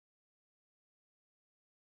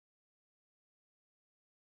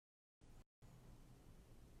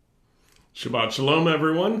Shabbat Shalom,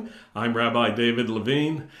 everyone. I'm Rabbi David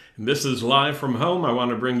Levine, and this is Live from Home. I want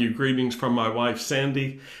to bring you greetings from my wife,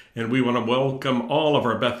 Sandy, and we want to welcome all of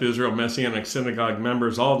our Beth Israel Messianic Synagogue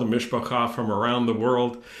members, all the Mishpachah from around the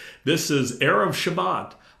world. This is Erev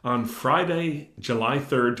Shabbat on Friday, July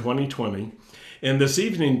 3rd, 2020. And this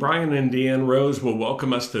evening, Brian and Deanne Rose will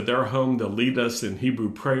welcome us to their home to lead us in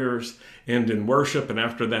Hebrew prayers and in worship. And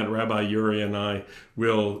after that, Rabbi Yuri and I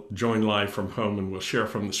will join live from home and we'll share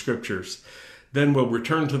from the scriptures. Then we'll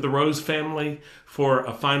return to the Rose family for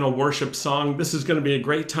a final worship song. This is going to be a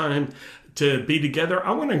great time to be together.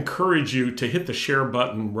 I want to encourage you to hit the share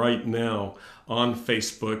button right now on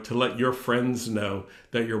Facebook to let your friends know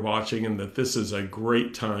that you're watching and that this is a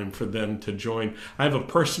great time for them to join. I have a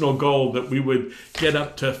personal goal that we would get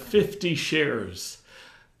up to 50 shares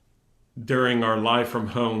during our Live from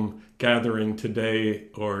Home gathering today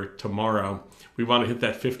or tomorrow. We want to hit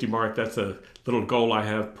that 50 mark. That's a little goal I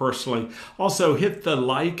have personally. Also, hit the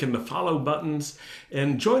like and the follow buttons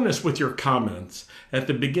and join us with your comments. At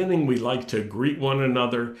the beginning, we like to greet one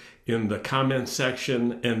another in the comment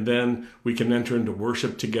section, and then we can enter into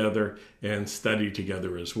worship together and study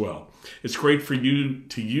together as well. It's great for you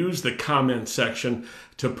to use the comment section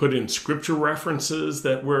to put in scripture references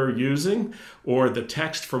that we're using, or the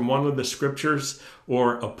text from one of the scriptures,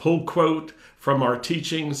 or a pull quote from our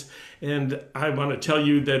teachings. And I want to tell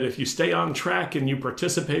you that if you stay on track and you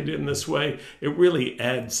participate in this way, it really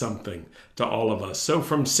adds something to all of us. So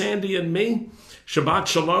from Sandy and me, Shabbat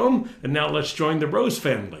Shalom, and now let's join the Rose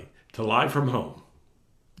family to Live from Home.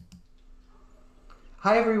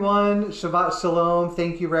 Hi everyone, Shabbat Shalom.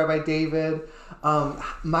 Thank you, Rabbi David.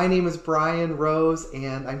 My name is Brian Rose,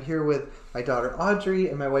 and I'm here with my daughter Audrey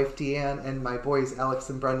and my wife Deanne, and my boys Alex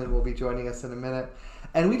and Brendan will be joining us in a minute.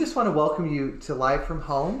 And we just want to welcome you to Live from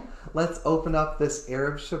Home. Let's open up this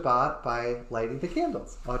Erev Shabbat by lighting the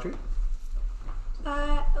candles. Audrey?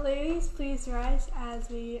 Ladies, please rise as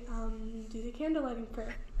we do the candle lighting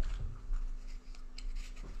prayer.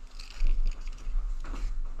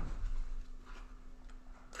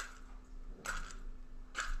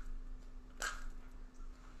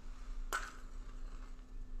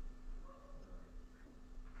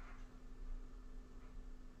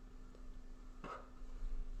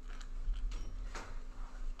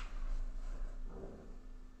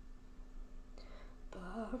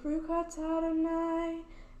 Baruch atah Adonai,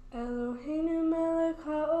 Eloheinu melech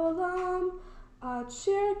haolam,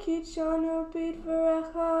 asher kitshanu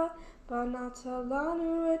bidvarecha, banata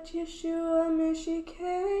lanu et Yeshua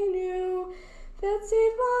mishikeinu,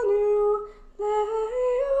 v'tzivanu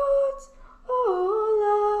lehayot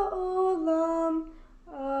ola olam.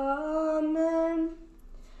 Amen.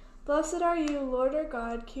 Blessed are you, Lord our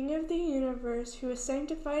God, King of the universe, who has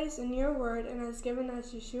sanctified us in your word and has given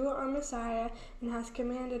us Yeshua our Messiah and has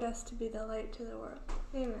commanded us to be the light to the world.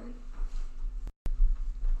 Amen.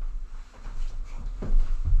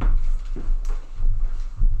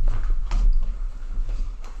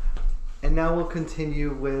 And now we'll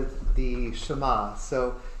continue with the Shema.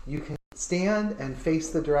 So you can stand and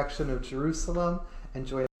face the direction of Jerusalem and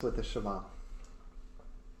join us with the Shema.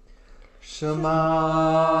 Shema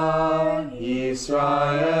Yisrael,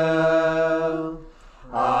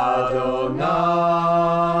 Adonai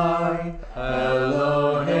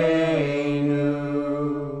Eloheinu,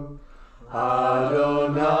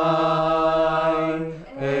 Adonai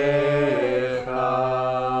Echad,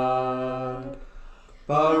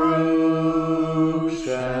 Baruch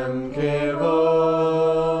Shem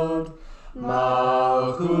Kevod,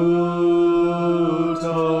 Malchuto,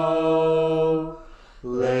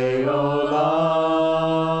 Leolam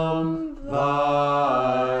Vaed.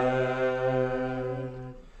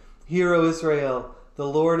 Hear, O Israel, the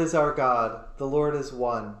Lord is our God, the Lord is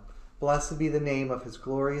one. Blessed be the name of his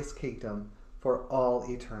glorious kingdom for all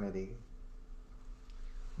eternity.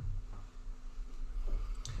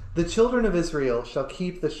 The children of Israel shall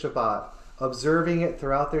keep the Shabbat, observing it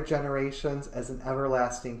throughout their generations as an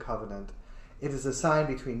everlasting covenant. It is a sign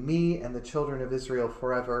between me and the children of Israel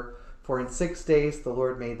forever. For in 6 days the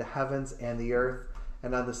Lord made the heavens and the earth,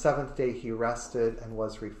 and on the seventh day he rested and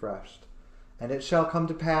was refreshed. And it shall come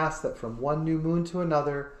to pass that from one new moon to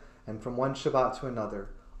another, and from one Shabbat to another,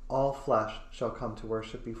 all flesh shall come to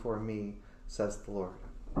worship before me, says the Lord.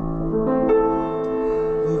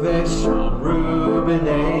 V'shamru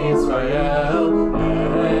b'nei Yisrael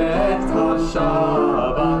et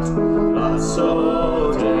ha-Shabbat,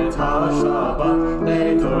 lasot et ha-Shabbat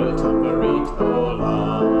le'torah barit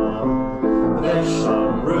olam.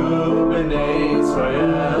 V'shamru b'nei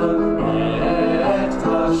Yisrael et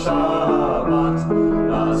ha-Shabbat,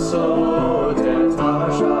 lasot et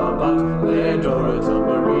ha-Shabbat le'torah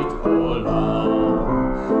barit olam.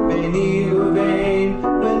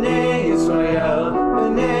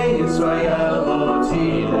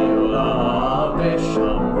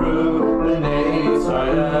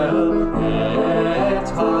 Israel et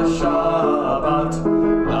ha-Shabbat.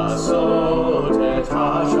 Lasot et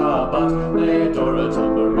ha-Shabbat ledoratam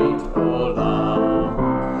berit olam.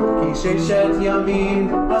 Ki sheshet yamin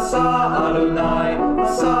asa Adonai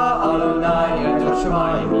et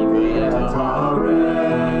hashamayim v'et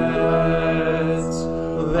haaretz.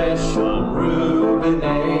 Veshamru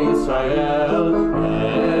b'nei Israel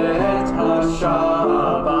et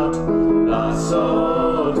ha-Shabbat.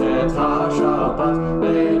 Lasot et ha-Shabbat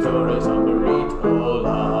ledoratam berit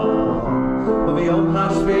olam. V'yom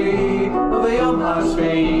hashvei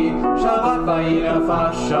Shabbat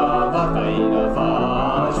vayinafash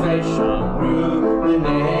Veshamru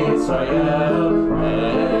b'nei Israel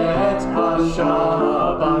et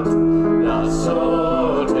ha-Shabbat.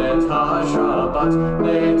 Lasot et ha-Shabbat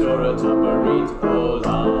ledoratam berit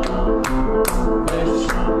olam.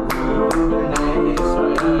 Veshamru b'nei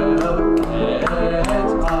Israel et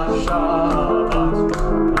ha-Shabbat.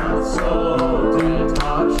 Lasot et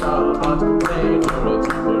ha-Shabbat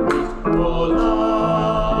ledoratam berit olam.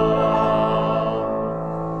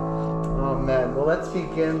 Amen. Well, let's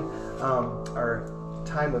begin our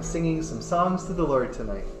time of singing some songs to the Lord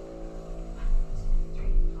tonight.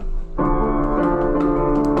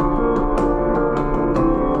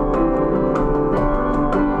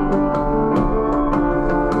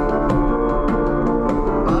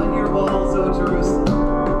 On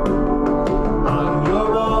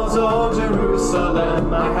your walls, O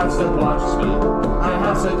Jerusalem, I have set watchmen.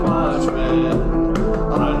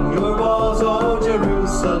 On your walls, O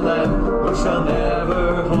Jerusalem, who shall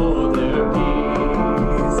never hold their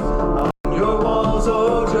peace. On your walls,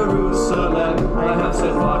 O Jerusalem, I have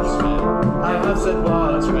set watchmen.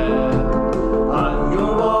 On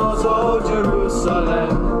your walls, O Jerusalem,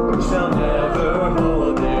 who shall never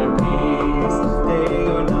hold their peace. Day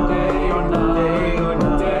or night,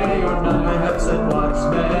 I have set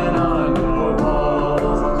watchmen on your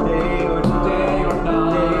walls. Day or night,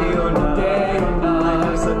 I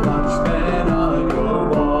have set watchmen on your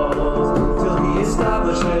walls. Till he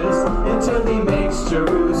establishes, until he makes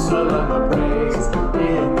Jerusalem a praise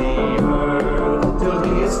in the earth. Till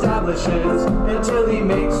he establishes, until he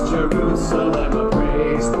makes Jerusalem a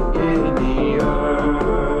praise in the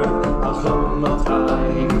earth.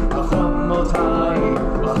 Achamotai,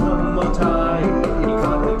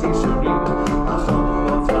 ikadeti shurim.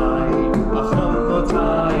 Achamotai,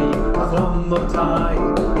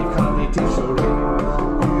 ikadeti shurim.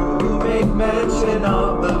 You make mention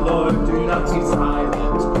of the Lord, do not keep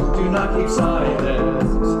silent.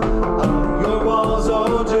 On your walls,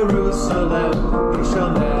 O Jerusalem, you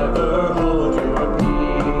shall never hold your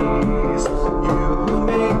peace. You who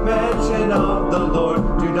make mention of the Lord,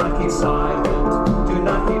 do not keep silent.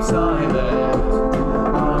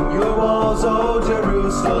 On your walls, O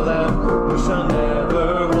Jerusalem, you shall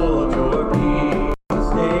never hold your peace.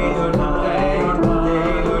 Day or night,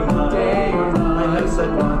 I have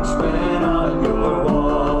set watchmen on your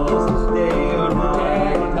walls. Day or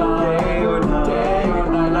night,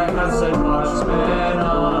 I have set watchmen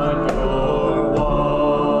on your walls.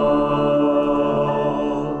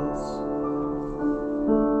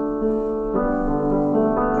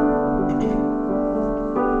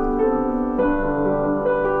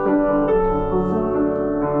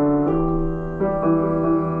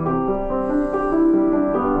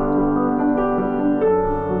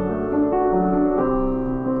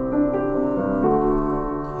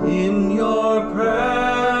 In your presence,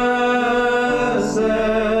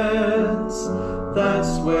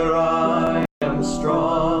 that's where I am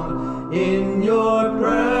strong. In your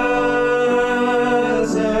presence,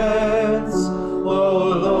 oh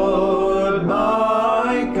Lord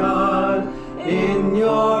my God, in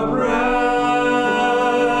your presence,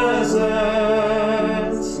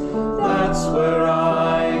 that's where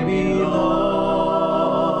I belong.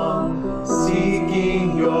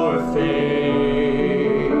 Seeking your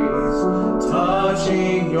face,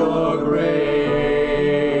 touching your grace,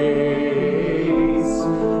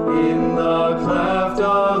 in the cleft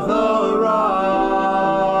of the rock,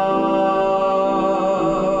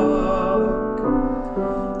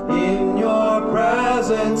 in your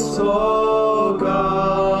presence, oh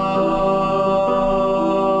God.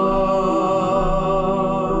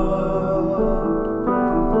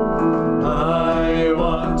 I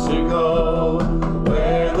want to go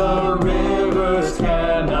where the rivers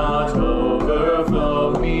cannot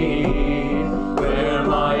overflow me, where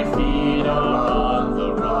my feet are on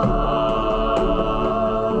the rock.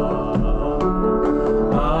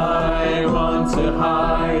 I want to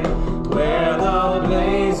hide where the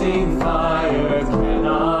blazing fire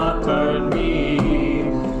cannot burn me,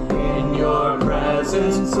 in your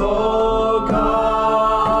presence, oh God.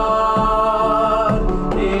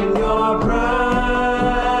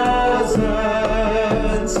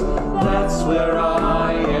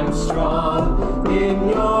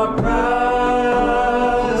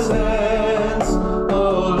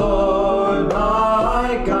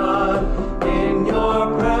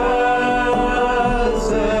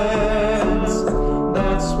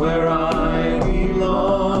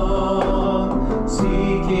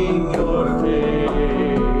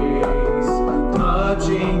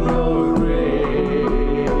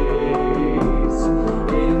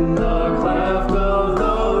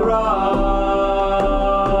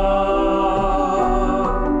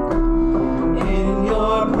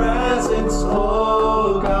 presence,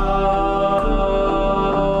 oh God.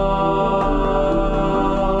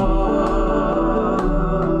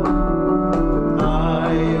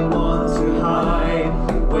 I want to hide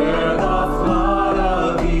where the flood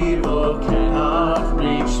of evil cannot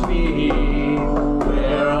reach me,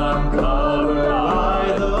 where I'm covered by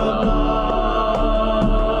the blood.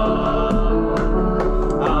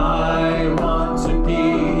 I want to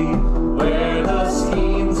be where the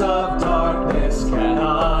schemes of darkness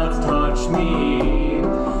cannot touch me,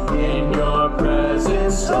 in your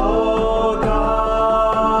presence, oh God,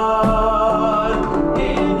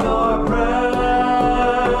 in your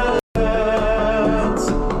presence,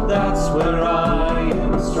 that's where I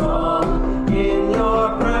am strong, in your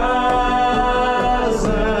presence,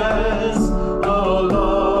 oh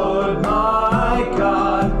Lord my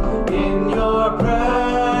God, in your presence,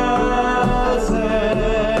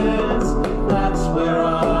 that's where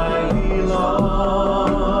I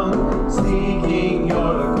belong, seeking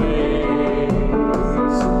your grace,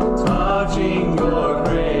 touching your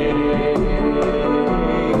grace,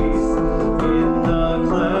 in the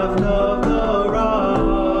cleft of the rock,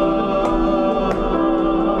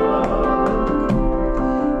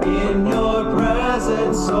 in your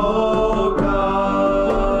presence, oh God.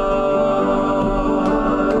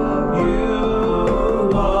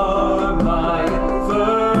 You are my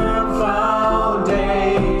firm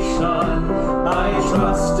foundation. I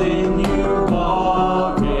trust in you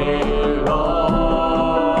all day long.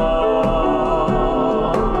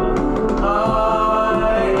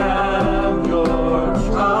 I am your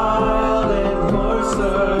child and your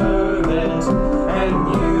servant, and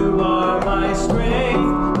you are my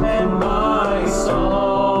strength and my song.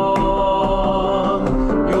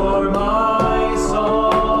 You're my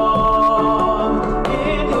song,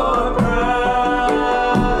 in your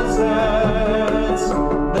presence,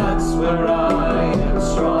 that's where I am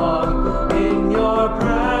strong, in your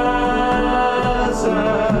presence,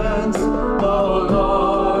 oh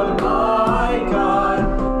Lord my God,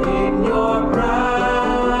 in your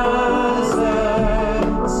presence,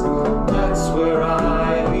 that's where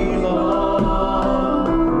I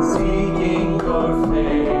belong, seeking your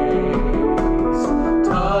face,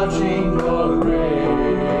 touching your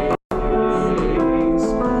grace,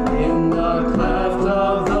 in the cleft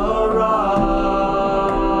of the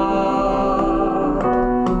rock,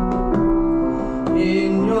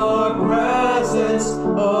 in your presence,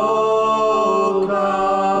 oh God.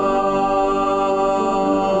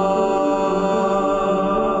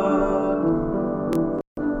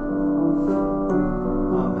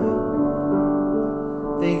 Amen.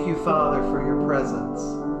 Thank you, Father, for your presence.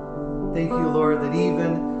 Thank you, Lord, that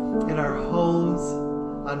even in our homes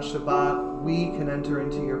on Shabbat, we can enter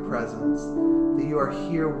into your presence, that you are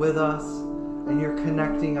here with us, and you're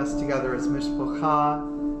connecting us together as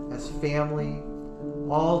mishpacha, as family,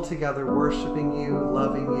 all together worshiping you,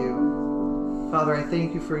 loving you. Father, I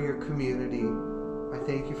thank you for your community. I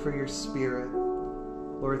thank you for your spirit.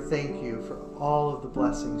 Lord, thank you for all of the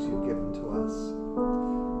blessings you've given to us.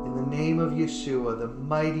 In the name of Yeshua, the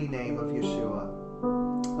mighty name of Yeshua.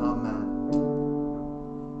 Amen.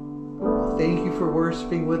 Well, thank you for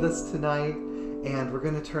worshiping with us tonight, and we're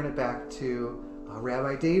going to turn it back to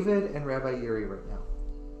Rabbi David and Rabbi Yuri right now.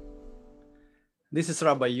 This is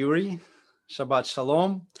Rabbi Yuri. Shabbat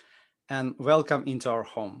Shalom, and welcome into our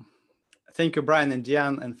home. Thank you, Brian and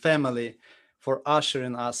Diane and family, for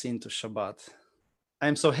ushering us into Shabbat.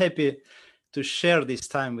 I'm so happy to share this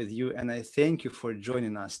time with you, and I thank you for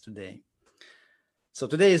joining us today. So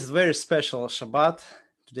today is very special Shabbat.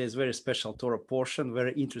 Today is very special Torah portion,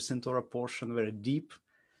 very interesting Torah portion, very deep,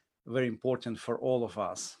 very important for all of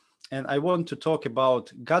us. And I want to talk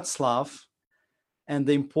about God's love and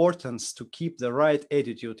the importance to keep the right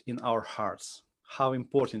attitude in our hearts, how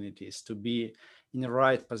important it is to be in the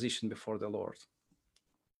right position before the Lord.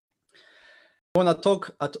 I want to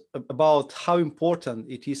talk about how important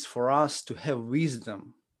it is for us to have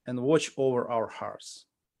wisdom and watch over our hearts,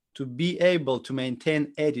 to be able to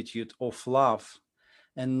maintain attitude of love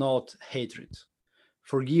and not hatred,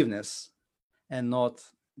 forgiveness and not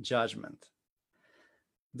judgment.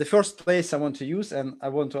 The first place I want to use, and I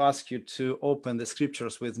want to ask you to open the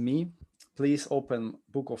scriptures with me. Please open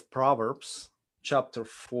Book of Proverbs, chapter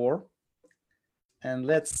 4, and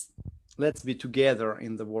let's be together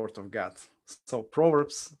in the Word of God. So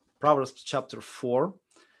Proverbs chapter 4,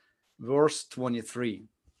 verse 23.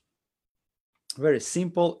 Very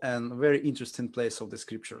simple and very interesting place of the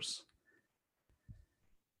scriptures.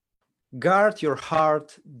 Guard your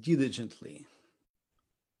heart diligently,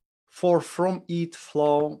 for from it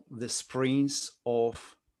flow the springs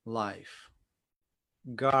of life.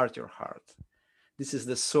 Guard your heart. This is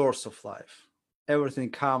the source of life.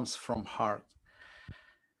 Everything comes from heart.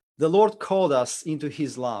 The Lord called us into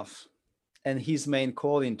his love, and his main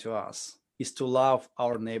calling to us is to love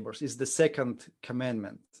our neighbors. It's the second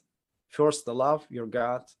commandment. First, the love your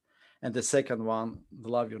God, and the second one, the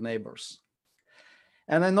love your neighbors.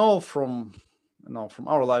 And I know from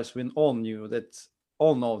our lives, we all know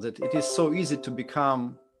that it is so easy to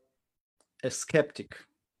become a skeptic,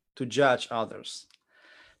 to judge others,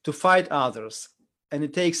 to fight others, and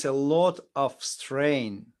it takes a lot of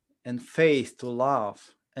strain and faith to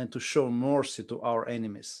love and to show mercy to our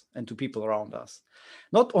enemies and to people around us.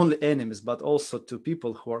 Not only enemies, but also to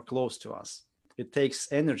people who are close to us. It takes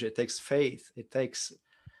energy, it takes faith, it takes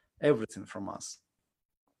everything from us.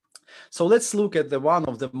 So let's look at one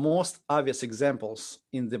of the most obvious examples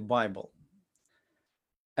in the Bible.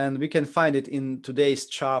 And we can find it in today's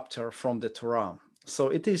chapter from the Torah. So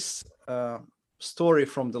it is a story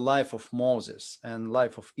from the life of Moses and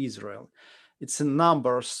life of Israel. It's in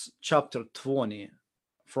Numbers chapter 20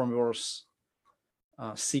 from verse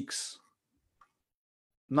 6.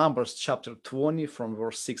 Numbers chapter 20 from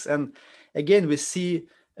verse 6. And again, we see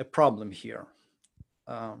a problem here.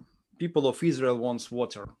 People of Israel wants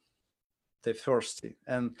water. They're thirsty.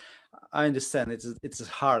 And I understand it's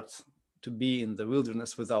hard to be in the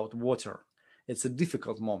wilderness without water. It's a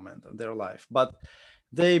difficult moment of their life. But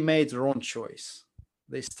they made their own choice.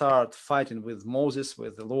 They start fighting with Moses,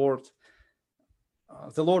 with the Lord.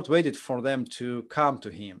 The Lord waited for them to come to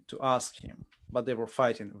him, to ask him, but they were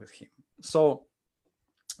fighting with him. So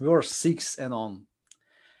verse 6 and on.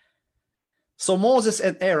 So Moses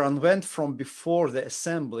and Aaron went from before the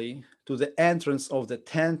assembly to the entrance of the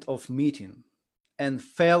tent of meeting and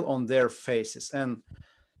fell on their faces. And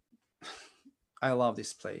I love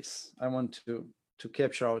this place. I want to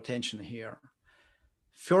capture our attention here.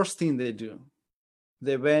 First thing they do,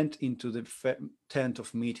 they went into the tent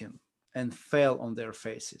of meeting and fell on their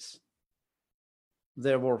faces.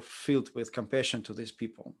 They were filled with compassion to these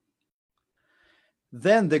people.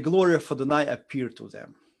 Then the glory of Adonai appeared to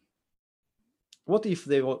them. What if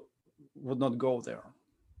they would not go there?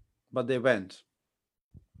 But they went.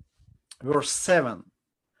 Verse 7.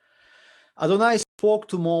 Adonai spoke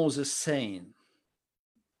to Moses, saying,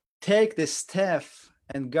 take the staff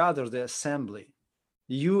and gather the assembly,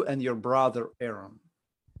 you and your brother Aaron.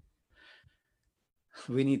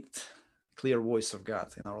 We need clear voice of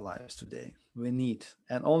God in our lives today. We need,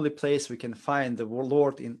 and only place we can find the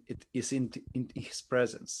Lord in his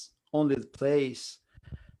presence. Only the place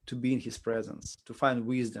to be in his presence, to find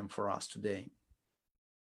wisdom for us today.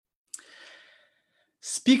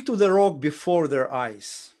 Speak to the rock before their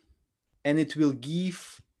eyes, and it will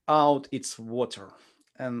give out its water.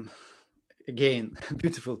 And again,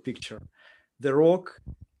 beautiful picture. The rock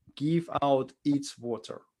give out its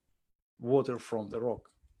water from the rock.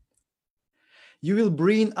 You will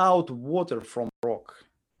bring out water from the rock,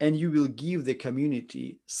 and you will give the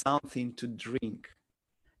community something to drink,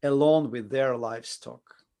 along with their livestock.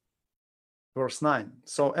 Verse 9.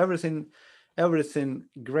 So everything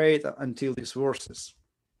great until these verses.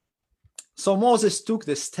 So Moses took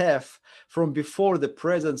the staff from before the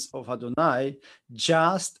presence of Adonai,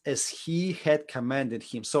 just as he had commanded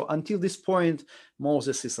him. So until this point,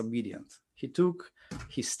 Moses is obedient. He took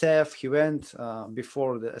his staff, he went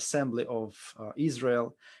before the assembly of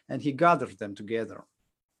Israel, and he gathered them together.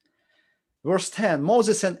 Verse 10,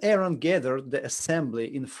 Moses and Aaron gathered the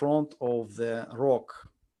assembly in front of the rock.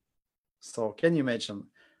 So can you imagine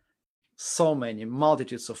so many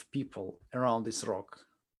multitudes of people around this rock?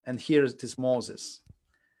 And here it is Moses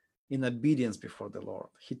in obedience before the Lord.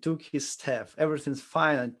 He took his staff. Everything's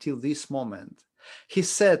fine until this moment. He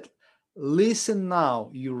said, listen now,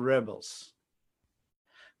 you rebels.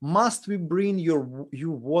 Must we bring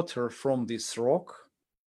you water from this rock?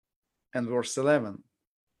 And verse 11.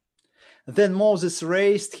 Then Moses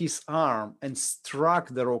raised his arm and struck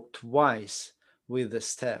the rock twice with the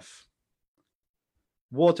staff.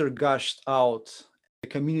 Water gushed out. The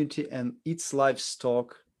community and its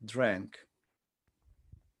livestock drank.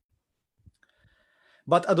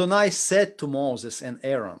 But Adonai said to Moses and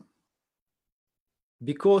Aaron,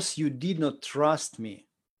 because you did not trust in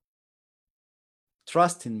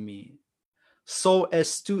me, so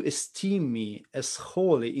as to esteem me as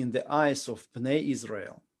holy in the eyes of Bnei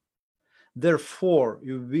Israel, therefore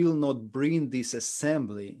you will not bring this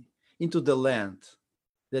assembly into the land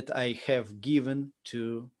that I have given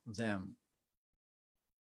to them.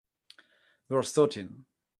 Verse 13.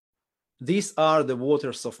 These are the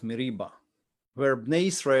waters of Meribah, where Bnei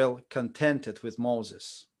Israel contended with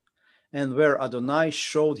Moses, and where Adonai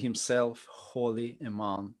showed himself holy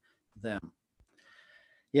among them.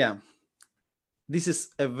 Yeah, This is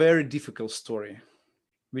a very difficult story,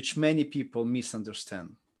 which many people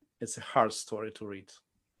misunderstand. It's a hard story to read.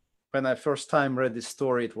 When I first time read this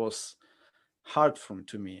story, it was hard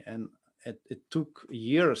to me, and it took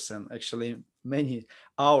years and actually many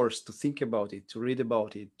hours to think about it, to read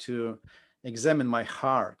about it, to examine my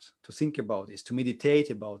heart, to think about this, to meditate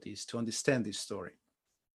about this, to understand this story.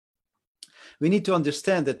 We need to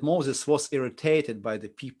understand that Moses was irritated by the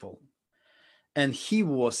people, and he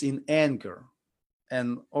was in anger.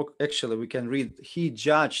 And actually, we can read, he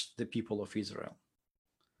judged the people of Israel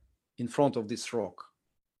in front of this rock.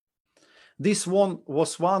 This one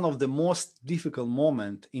was one of the most difficult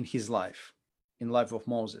moments in his life, in life of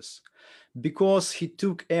Moses, because he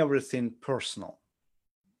took everything personal.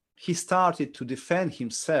 He started to defend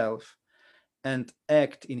himself and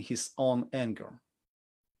act in his own anger.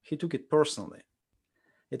 He took it personally.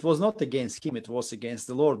 It was not against him, it was against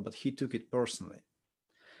the Lord, but he took it personally.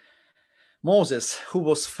 Moses, who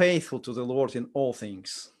was faithful to the Lord in all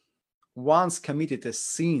things, once committed a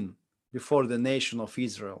sin before the nation of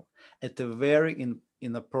Israel at a very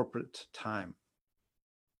inappropriate time.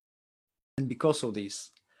 And because of this,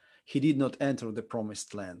 he did not enter the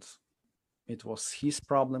promised land. It was his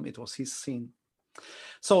problem, it was his sin.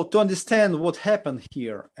 So to understand what happened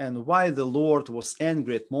here and why the Lord was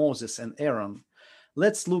angry at Moses and Aaron,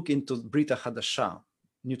 let's look into Brit Hadashah,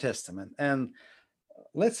 New Testament, and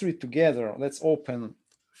let's read together. Let's open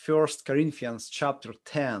 1 Corinthians chapter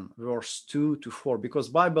 10, verse 2 to 4, because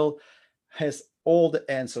Bible has all the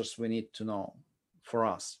answers we need to know for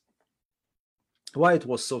us. Why it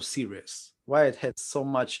was so serious, why it had so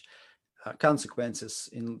much consequences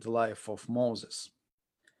in the life of Moses.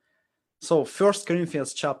 So 1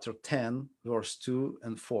 Corinthians chapter 10, verse 2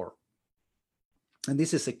 and 4. And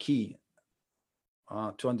this is a key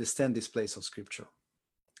to understand this place of scripture.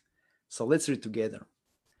 So let's read together.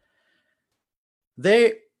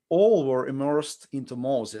 They all were immersed into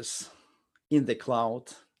Moses in the cloud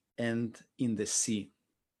and in the sea.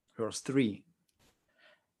 Verse 3.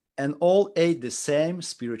 And all ate the same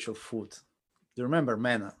spiritual food. Do you remember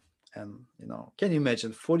manna? And, can you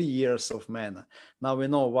imagine 40 years of manna? Now we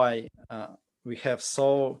know why we have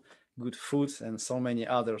so good food and so many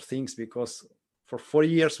other things, because for 40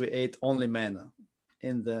 years we ate only manna.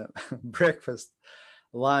 In the breakfast,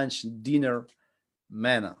 lunch, dinner,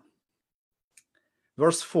 manna.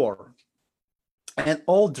 Verse 4. And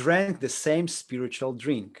all drank the same spiritual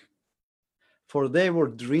drink, for they were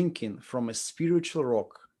drinking from a spiritual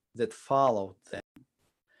rock that followed them,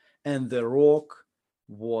 and the rock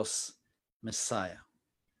was Messiah.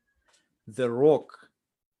 The rock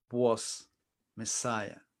was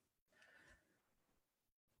Messiah.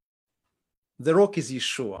 The rock is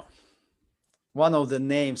Yeshua, one of the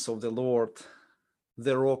names of the Lord,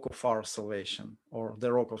 the rock of our salvation, or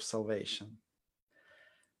the rock of salvation.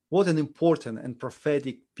 What an important and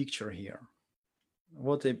prophetic picture here.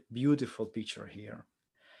 What a beautiful picture here.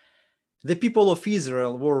 The people of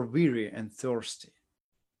Israel were weary and thirsty.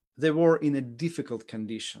 They were in a difficult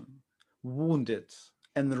condition, wounded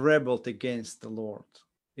and rebelled against the Lord.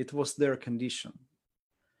 It was their condition.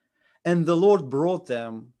 And the Lord brought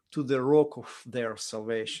them to the rock of their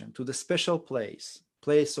salvation, to the special place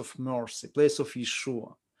of mercy, place of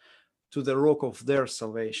Yeshua, to the rock of their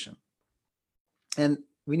salvation. And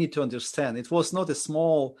we need to understand, it was not a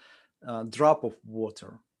small drop of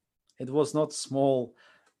water. It was not small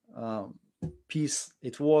piece.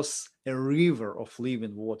 It was a river of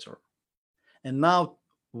living water. And now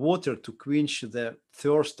water to quench the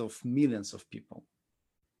thirst of millions of people.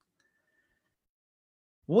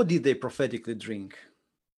 What did they prophetically drink?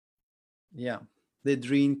 Yeah, they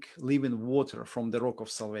drink living water from the rock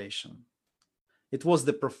of salvation. It was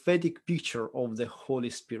the prophetic picture of the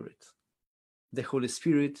Holy Spirit. The Holy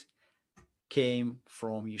Spirit came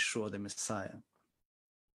from Yeshua the Messiah.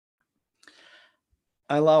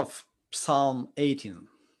 I love Psalm 18,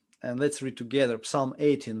 and let's read together Psalm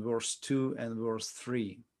 18, verse 2 and verse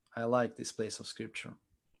 3. I like this place of scripture.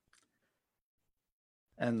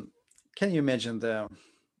 And can you imagine the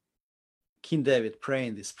King David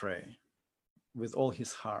praying this prayer with all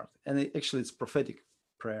his heart? And actually it's prophetic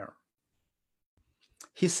prayer.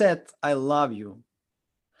 He said, I love you,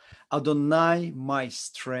 Adonai, my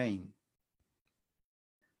strength.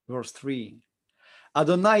 Verse 3.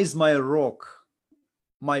 Adonai is my rock,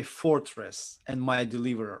 my fortress, and my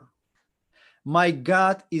deliverer. My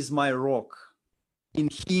God is my rock. In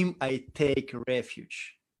him I take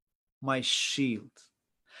refuge, my shield,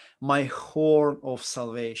 my horn of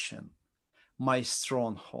salvation, my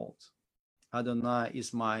stronghold. Adonai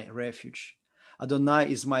is my refuge. Adonai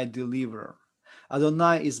is my deliverer.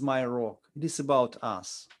 Adonai is my rock. It is about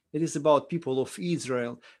us. It is about people of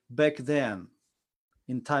Israel back then,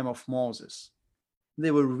 in time of Moses.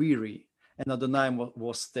 They were weary, and Adonai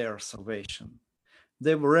was their salvation.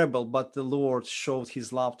 They were rebel, but the Lord showed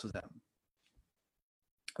his love to them.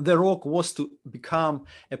 The rock was to become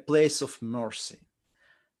a place of mercy,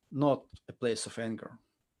 not a place of anger.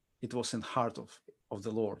 It was in the heart of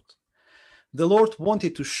the Lord. The Lord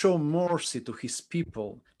wanted to show mercy to his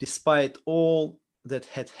people despite all that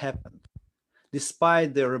had happened,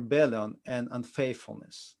 despite their rebellion and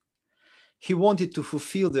unfaithfulness. He wanted to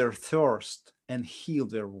fulfill their thirst and heal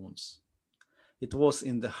their wounds. It was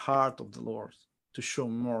in the heart of the Lord to show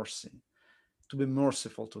mercy, to be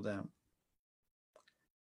merciful to them.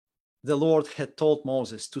 The Lord had told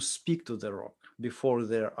Moses to speak to the rock before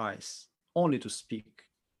their eyes, only to speak,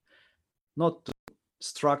 not to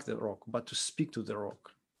strike the rock, but to speak to the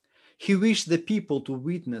rock. He wished the people to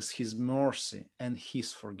witness his mercy and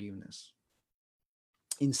his forgiveness.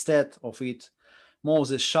 Instead of it,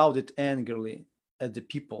 Moses shouted angrily at the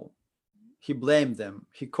people. He blamed them.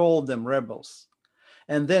 He called them rebels,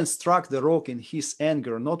 and then struck the rock in his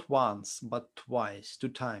anger, not once, but twice, 2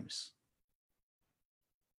 times.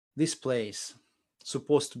 This place is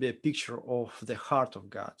supposed to be a picture of the heart of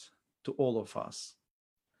God to all of us.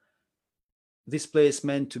 This place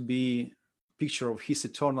meant to be a picture of his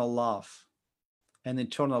eternal love and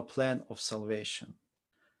eternal plan of salvation.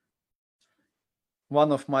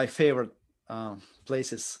 One of my favorite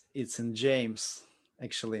places, it's in James,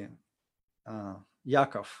 actually,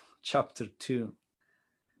 Yaakov, chapter 2,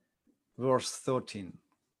 verse 13.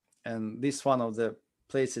 And this one of the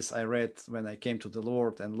places I read when I came to the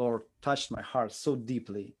Lord, and Lord touched my heart so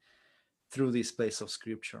deeply through this place of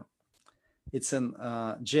scripture. It's in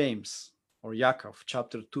James, or Yaakov,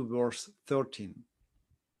 chapter 2, verse 13.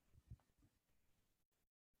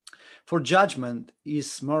 For judgment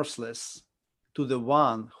is merciless to the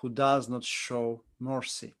one who does not show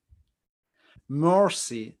mercy.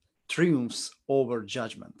 Mercy triumphs over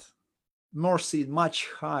judgment. Mercy is much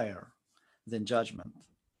higher than judgment.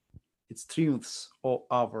 It triumphs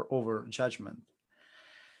over judgment.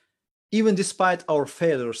 Even despite our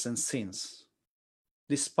failures and sins,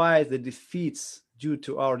 despite the defeats due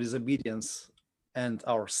to our disobedience and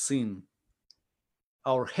our sin,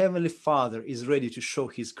 our Heavenly Father is ready to show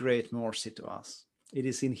his great mercy to us. It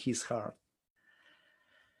is in his heart.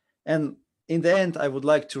 And in the end, I would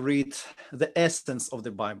like to read the essence of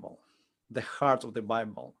the Bible, the heart of the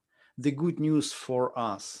Bible, the good news for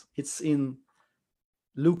us. It's in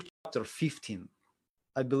Luke chapter 15.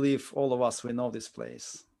 I believe all of us, we know this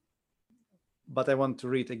place. But I want to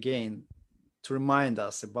read again to remind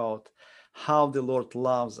us about how the Lord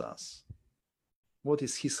loves us. What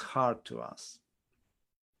is his heart to us?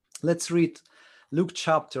 Let's read Luke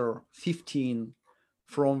chapter 15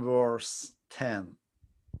 from verse 10.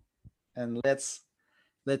 And let's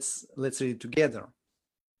read it together.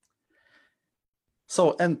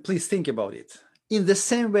 So, and please think about it. In the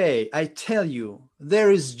same way, I tell you,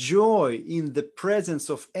 there is joy in the presence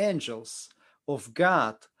of angels of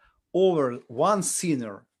God over one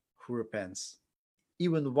sinner who repents,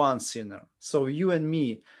 even one sinner. So you and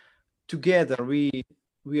me, together,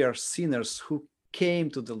 we are sinners who came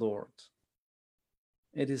to the Lord.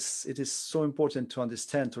 It is so important to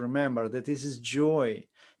understand, to remember that this is joy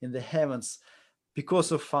in the heavens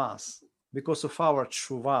because of us, because of our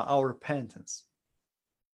tshuva, our repentance.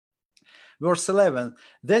 Verse 11,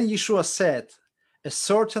 then Yeshua said, a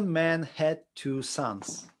certain man had 2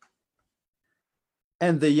 sons.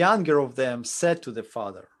 And the younger of them said to the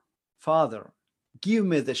father, Father, give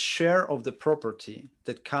me the share of the property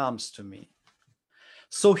that comes to me.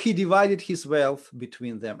 So he divided his wealth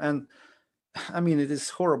between them. And I mean, it is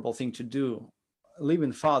a horrible thing to do,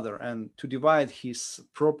 living father, and to divide his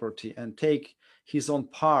property and take his own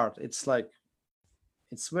part. It's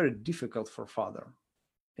very difficult for father.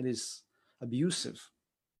 It is abusive.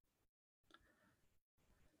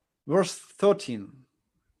 Verse 13,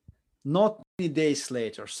 not many days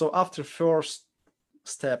later. So after first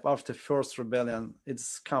step, after first rebellion, it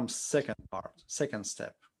comes second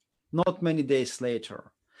step. Not many days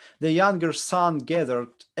later, the younger son gathered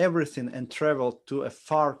everything and traveled to a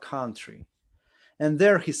far country. And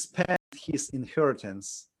there he spent his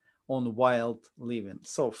inheritance on wild living.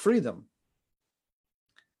 So freedom,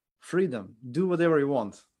 do whatever you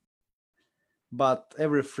want. But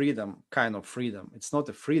every freedom, kind of freedom, it's not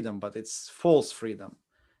a freedom, but it's false freedom,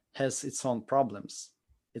 has its own problems,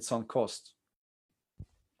 its own cost.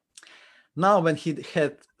 Now when he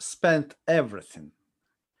had spent everything,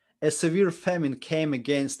 a severe famine came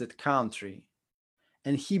against that country,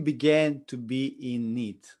 and he began to be in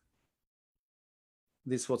need.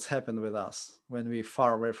 This is what's happened with us when we're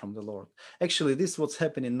far away from the Lord. Actually, this is what's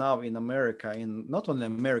happening now in America, in not only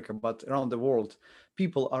America, but around the world.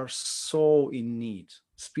 People are so in need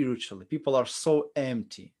spiritually. People are so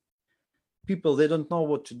empty. People, they don't know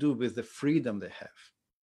what to do with the freedom they have.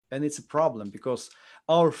 And it's a problem because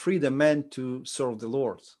our freedom meant to serve the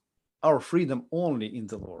Lord. Our freedom only in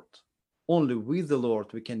the Lord. Only with the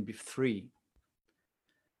Lord we can be free.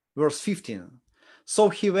 Verse 15. So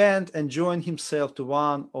he went and joined himself to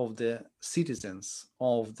one of the citizens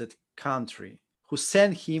of that country, who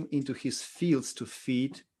sent him into his fields to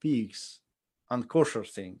feed pigs, unkosher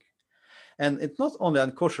thing. And it's not only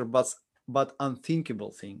unkosher, but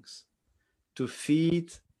unthinkable things. To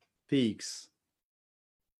feed pigs.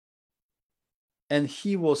 And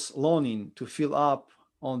he was longing to fill up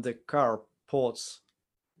on the carp pots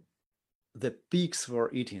the pigs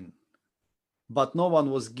were eating, but no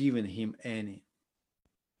one was giving him any.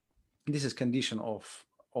 This is condition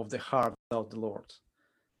of the heart without the Lord.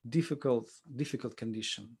 Difficult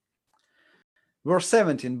condition. Verse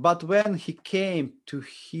 17, but when he came to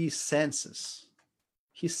his senses,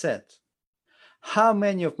 he said, how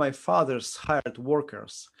many of my father's hired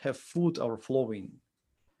workers have food overflowing,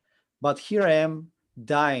 but here I am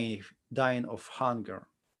dying of hunger.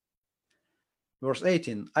 Verse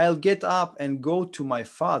 18, I'll get up and go to my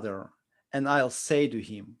father, and I'll say to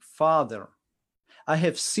him, Father, I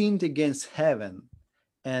have sinned against heaven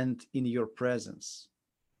and in your presence.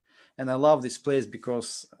 And I love this place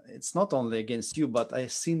because it's not only against you, but I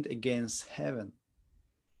sinned against heaven.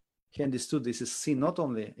 He understood this is sin not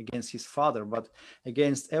only against his father, but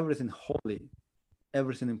against everything holy,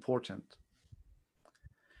 everything important.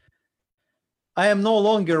 I am no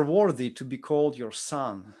longer worthy to be called your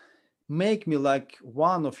son. Make me like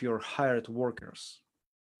one of your hired workers.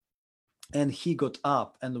 And he got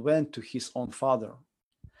up and went to his own father.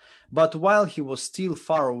 But while he was still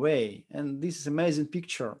far away, and this is an amazing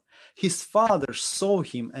picture, his father saw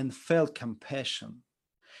him and felt compassion.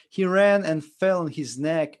 He ran and fell on his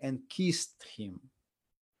neck and kissed him.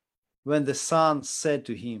 When the son said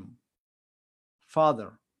to him,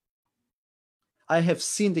 Father, I have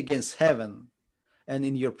sinned against heaven and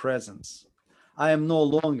in your presence. I am no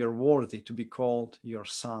longer worthy to be called your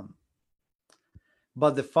son.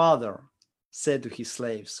 But the father said to his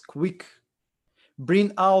slaves, Quick,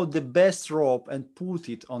 bring out the best robe and put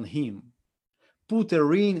it on him. Put a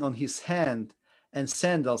ring on his hand and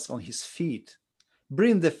sandals on his feet.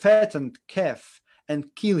 Bring the fattened calf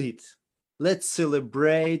and kill it. Let's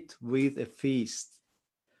celebrate with a feast.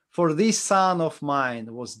 For this son of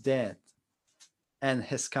mine was dead and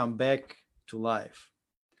has come back to life.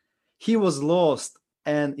 He was lost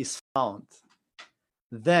and is found.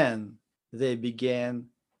 Then they began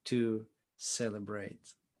to celebrate.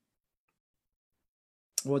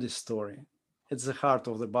 What a story. It's the heart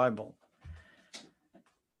of the Bible.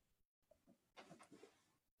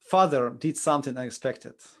 Father did something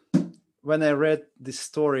unexpected. When I read this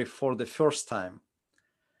story for the first time,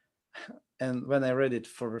 and when I read it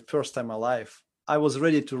for the first time in my life, I was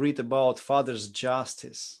ready to read about Father's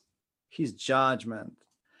justice, his judgment.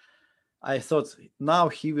 I thought now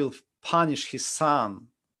he will punish his son.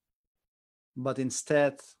 But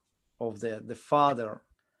instead of that, the Father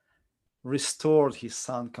restored his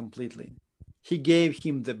son completely. He gave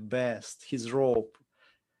him the best, his robe,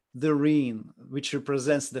 the ring, which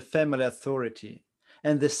represents the family authority,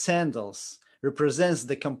 and the sandals represents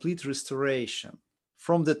the complete restoration.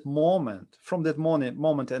 From that moment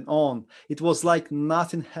and on, it was like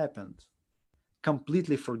nothing happened.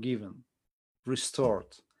 Completely forgiven,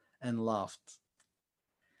 restored, and loved.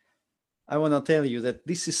 I want to tell you that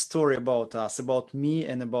this is a story about us, about me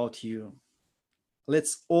and about you.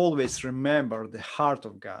 Let's always remember the heart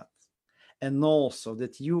of God, and also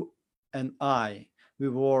that you and I, we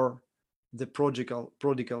were the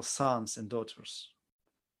prodigal sons and daughters.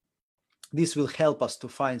 This will help us to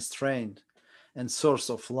find strength and source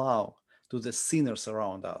of love to the sinners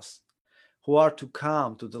around us, who are to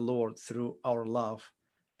come to the Lord through our love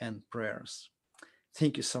and prayers.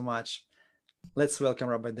 Thank you so much. Let's welcome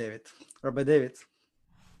Rabbi David. Rabbi David.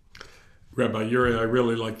 Rabbi Yuri, I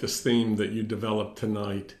really like this theme that you developed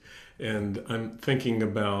tonight. And I'm thinking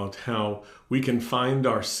about how we can find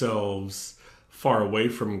ourselves far away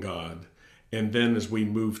from God. And then as we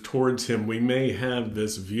move towards him, we may have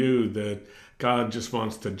this view that God just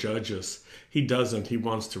wants to judge us. He doesn't. He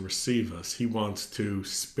wants to receive us. He wants to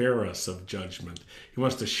spare us of judgment. He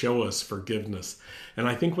wants to show us forgiveness. And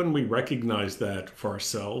I think when we recognize that for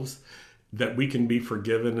ourselves, that we can be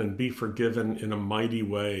forgiven and be forgiven in a mighty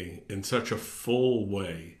way, in such a full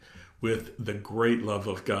way, with the great love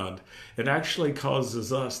of God, it actually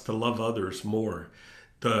causes us to love others more.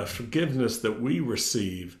 the forgiveness that we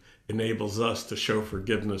receive enables us to show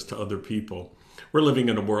forgiveness to other people. We're living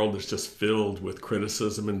in a world that's just filled with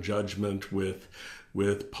criticism and judgment,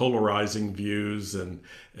 with polarizing views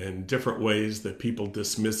and different ways that people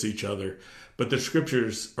dismiss each other. But the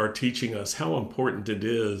scriptures are teaching us how important it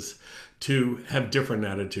is to have different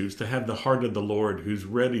attitudes, to have the heart of the Lord who's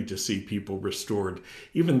ready to see people restored,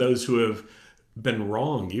 even those who have been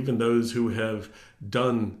wrong, even those who have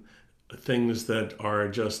done things that are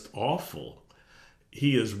just awful.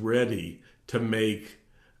 He is ready to make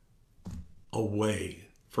a way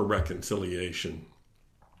for reconciliation.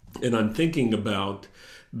 And I'm thinking about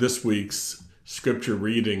this week's scripture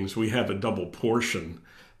readings. We have a double portion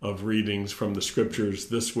of readings from the scriptures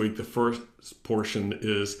this week. The first portion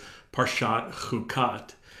is Parshat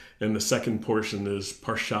Chukat, and the second portion is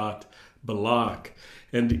Parshat Balak.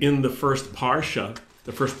 And in the first parsha,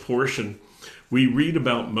 the first portion, we read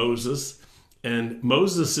about Moses, and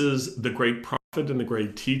Moses is the great prophet and the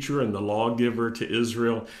great teacher and the lawgiver to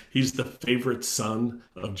Israel. He's the favorite son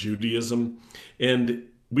of Judaism. And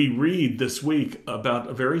we read this week about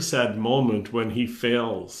a very sad moment when he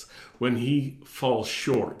fails, when he falls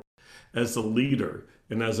short as a leader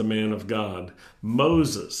and as a man of God.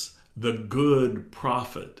 Moses, the good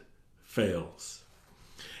prophet, fails.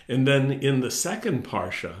 And then in the second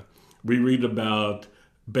parsha, we read about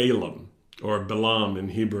Balaam, or Balaam in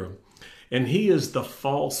Hebrew. And he is the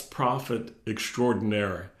false prophet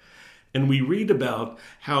extraordinaire. And we read about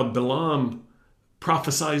how Balaam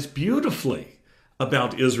prophesies beautifully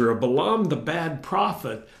about Israel. Balaam, the bad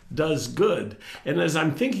prophet, does good. And as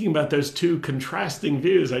I'm thinking about those two contrasting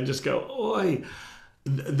views, I just go, oi,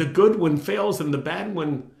 the good one fails and the bad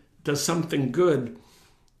one does something good.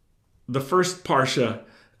 The first parsha,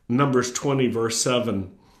 Numbers 20, verse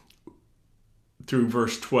 7 through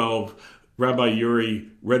verse 12, Rabbi Yuri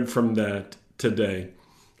read from that today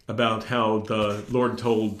about how the Lord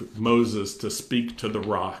told Moses to speak to the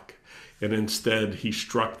rock, and instead he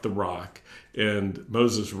struck the rock. And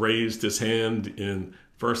Moses raised his hand in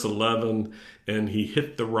verse 11, and he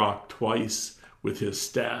hit the rock twice with his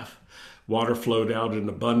staff. Water flowed out in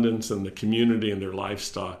abundance, and the community and their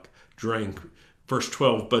livestock drank. Verse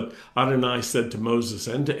 12, but Adonai said to Moses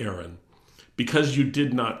and to Aaron, because you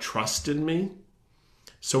did not trust in me,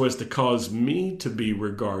 so as to cause me to be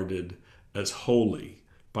regarded as holy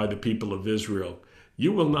by the people of Israel,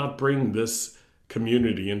 you will not bring this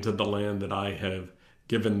community into the land that I have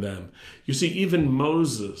given them. You see, even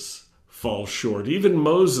Moses falls short. Even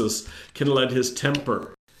Moses can let his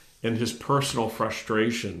temper and his personal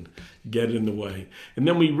frustration get in the way. And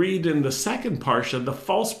then we read in the second parsha, the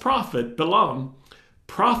false prophet, Balaam,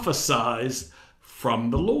 prophesies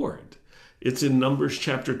from the Lord. It's in Numbers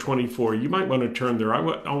chapter 24. You might want to turn there.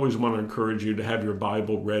 I always want to encourage you to have your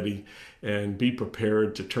Bible ready and be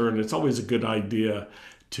prepared to turn. It's always a good idea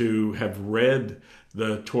to have read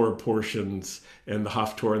the Torah portions and the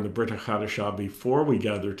Haftorah and the Brit HaChadashah before we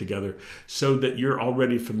gather together, so that you're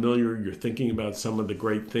already familiar, you're thinking about some of the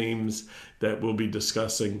great themes that we'll be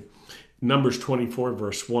discussing. Numbers 24,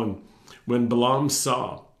 verse 1, when Balaam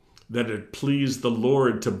saw that it pleased the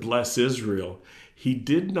Lord to bless Israel, he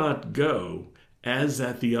did not go, as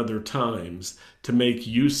at the other times, to make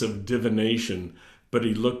use of divination, but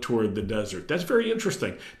he looked toward the desert. That's very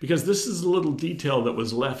interesting, because this is a little detail that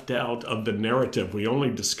was left out of the narrative. We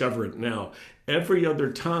only discover it now. Every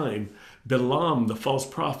other time, Balaam, the false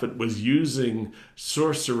prophet, was using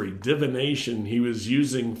sorcery, divination. He was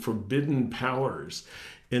using forbidden powers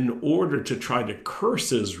in order to try to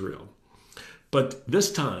curse Israel. But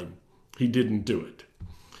this time, he didn't do it.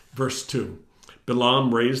 Verse 2,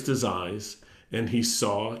 Balaam raised his eyes, and he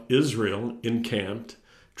saw Israel encamped,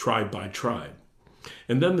 tribe by tribe.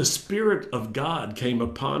 And then the Spirit of God came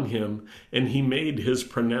upon him, and he made his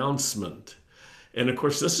pronouncement. And of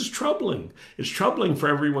course, this is troubling. It's troubling for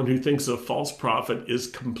everyone who thinks a false prophet is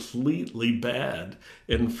completely bad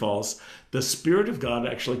and false. The Spirit of God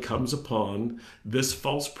actually comes upon this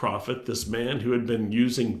false prophet, this man who had been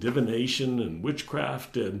using divination and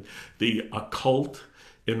witchcraft and the occult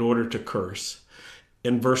in order to curse.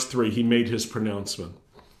 In verse 3, he made his pronouncement.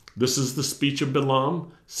 This is the speech of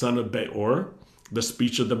Balaam, son of Beor, the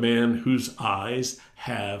speech of the man whose eyes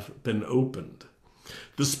have been opened.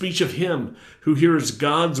 The speech of him who hears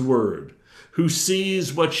God's word, who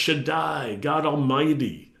sees what Shaddai, God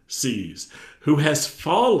Almighty, sees, who has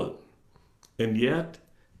fallen and yet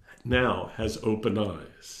now has open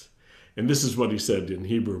eyes. And this is what he said in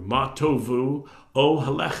Hebrew, Ma tovu o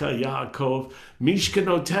halecha Yaakov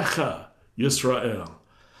mishkanotecha Yisrael.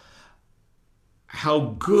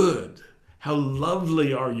 How good, how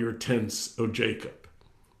lovely are your tents, O Jacob.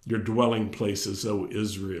 your dwelling places, O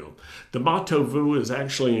Israel. The Ma Tovu is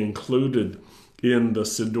actually included in the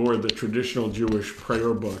Siddur, the traditional Jewish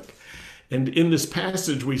prayer book. And in this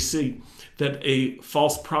passage, we see that a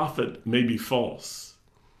false prophet may be false,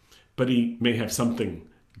 but he may have something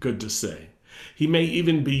good to say. He may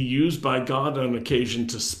even be used by God on occasion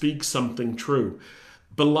to speak something true.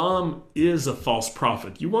 Balaam is a false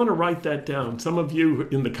prophet. You want to write that down. Some of you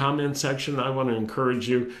in the comment section, I want to encourage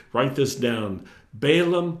you, write this down.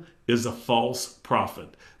 Balaam is a false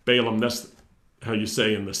prophet. Balaam, that's how you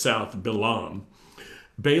say in the South, Balaam.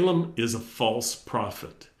 Balaam is a false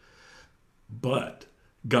prophet. But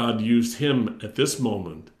God used him at this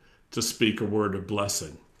moment to speak a word of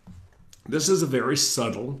blessing. This is a very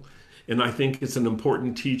subtle, and I think it's an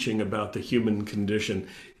important teaching about the human condition.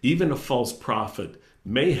 Even a false prophet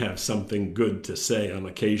may have something good to say on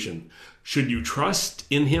occasion. Should you trust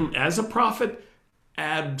in him as a prophet?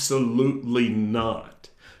 Absolutely not,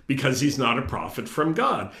 because he's not a prophet from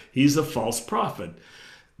God. He's a false prophet.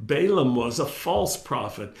 Balaam was a false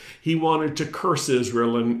prophet. He wanted to curse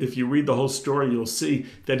Israel, and if you read the whole story, you'll see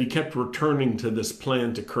that he kept returning to this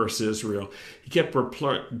plan to curse Israel. He kept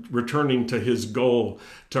returning to his goal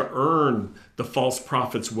to earn the false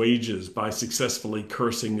prophet's wages by successfully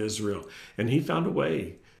cursing Israel, and he found a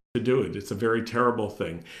way to do it. It's a very terrible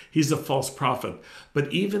thing. He's a false prophet.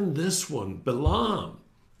 But even this one, Balaam,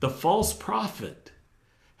 the false prophet,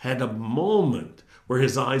 had a moment where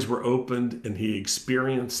his eyes were opened and he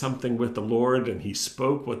experienced something with the Lord, and he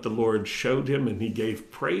spoke what the Lord showed him, and he gave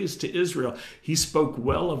praise to Israel. He spoke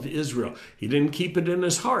well of Israel. He didn't keep it in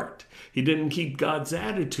his heart. He didn't keep God's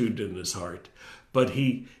attitude in his heart, but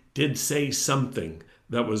he did say something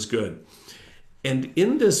that was good. And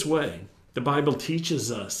in this way, the Bible teaches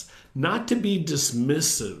us not to be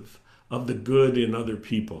dismissive of the good in other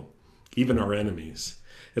people, even our enemies.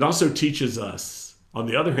 It also teaches us, on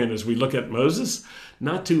the other hand, as we look at Moses,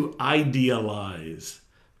 not to idealize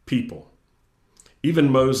people. Even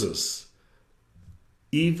Moses,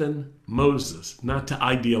 not to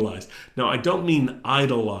idealize. Now, I don't mean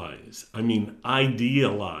idolize. I mean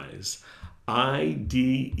idealize. Idealize.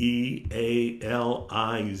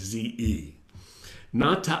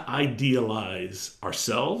 Not to idealize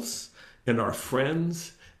ourselves and our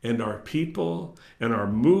friends and our people and our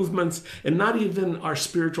movements, and not even our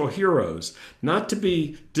spiritual heroes. Not to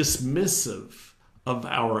be dismissive of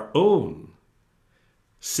our own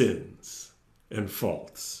sins and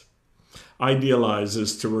faults. Idealize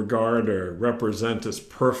is to regard or represent as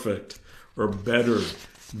perfect or better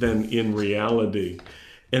than in reality.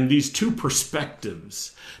 And these two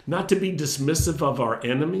perspectives, not to be dismissive of our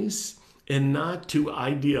enemies and not to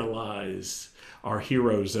idealize our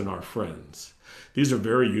heroes and our friends. These are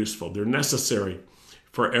very useful. They're necessary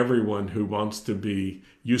for everyone who wants to be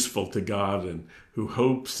useful to God and who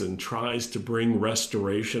hopes and tries to bring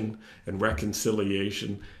restoration and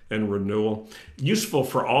reconciliation and renewal. Useful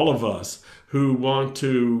for all of us who want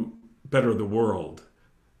to better the world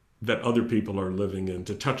that other people are living in,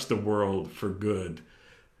 to touch the world for good.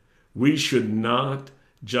 We should not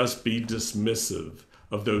just be dismissive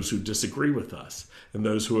of those who disagree with us and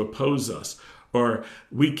those who oppose us. Or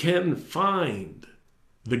we can find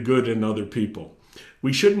the good in other people.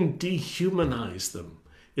 We shouldn't dehumanize them.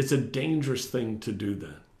 It's a dangerous thing to do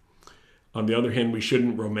that. On the other hand, we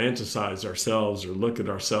shouldn't romanticize ourselves or look at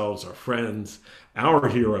ourselves, our friends, our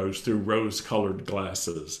heroes through rose-colored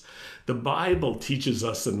glasses. The Bible teaches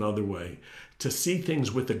us another way, to see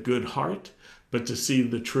things with a good heart, but to see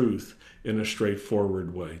the truth in a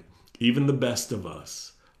straightforward way. Even the best of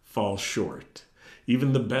us fall short.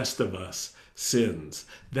 Even the best of us sins.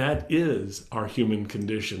 That is our human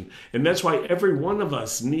condition. And that's why every one of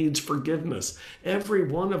us needs forgiveness. Every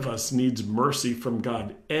one of us needs mercy from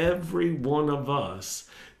God. Every one of us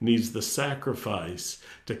needs the sacrifice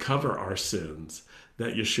to cover our sins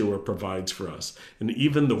that Yeshua provides for us. And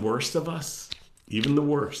even the worst of us, even the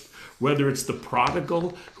worst, whether it's the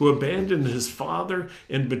prodigal who abandoned his father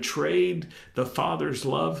and betrayed the father's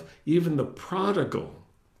love, even the prodigal,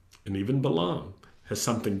 and even Balaam, has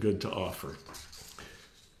something good to offer.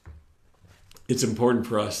 It's important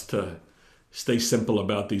for us to stay simple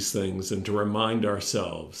about these things and to remind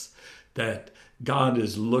ourselves that God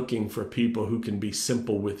is looking for people who can be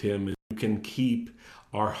simple with him and who can keep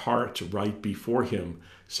our hearts right before him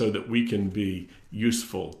so that we can be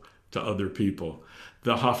useful to other people.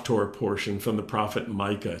 The Haftorah portion from the prophet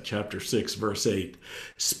Micah, chapter 6, verse 8,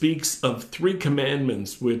 speaks of 3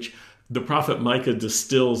 commandments which the prophet Micah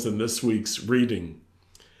distills in this week's reading.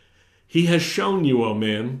 He has shown you, O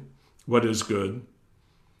man, what is good,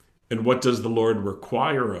 and what does the Lord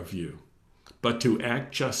require of you, but to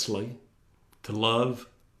act justly, to love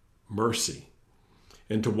mercy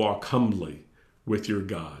and to walk humbly with your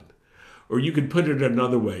God. Or you could put it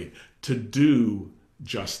another way, to do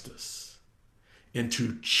justice and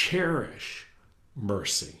to cherish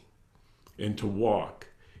mercy and to walk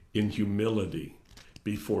in humility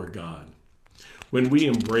before God. When we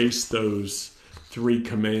embrace those 3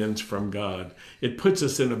 commands from God, it puts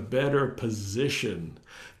us in a better position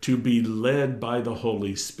to be led by the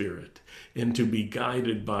Holy Spirit and to be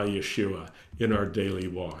guided by Yeshua in our daily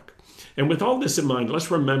walk. And with all this in mind,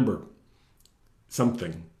 let's remember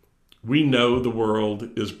something. We know the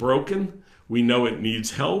world is broken. We know it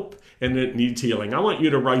needs help and it needs healing. I want you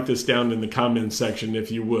to write this down in the comment section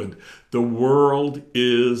if you would. The world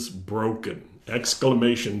is broken!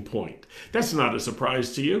 Exclamation point. That's not a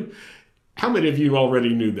surprise to you. How many of you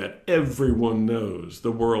already knew that? Everyone knows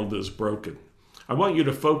the world is broken. I want you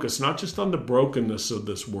to focus not just on the brokenness of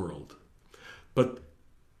this world, but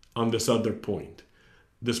on this other point.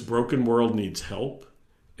 This broken world needs help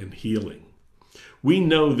and healing. We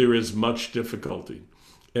know there is much difficulty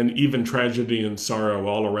and even tragedy and sorrow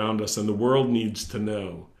all around us, and the world needs to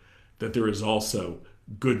know that there is also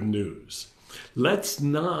good news. Let's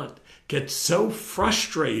not get so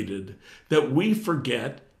frustrated that we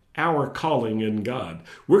forget our calling in God.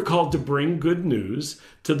 We're called to bring good news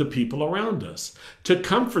to the people around us, to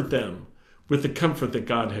comfort them with the comfort that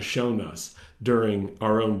God has shown us during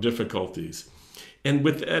our own difficulties. And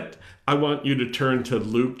with that, I want you to turn to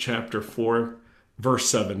Luke chapter 4, verse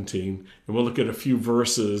 17, and we'll look at a few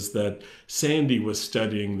verses that Sandy was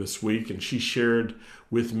studying this week, and she shared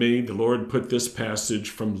with me. The Lord put this passage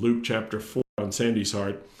from Luke chapter 4 on Sandy's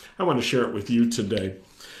heart. I want to share it with you today.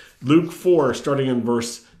 Luke 4, starting in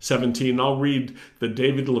verse 17. I'll read the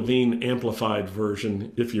David Levine Amplified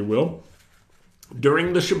Version, if you will.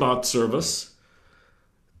 During the Shabbat service,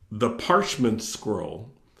 the parchment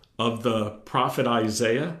scroll of the prophet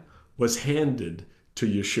Isaiah was handed to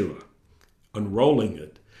Yeshua. Unrolling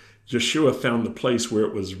it, Yeshua found the place where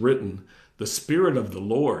it was written, "The Spirit of the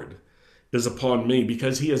Lord is upon me,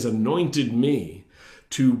 because he has anointed me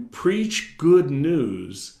to preach good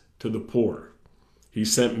news to the poor. He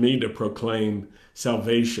sent me to proclaim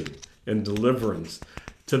salvation and deliverance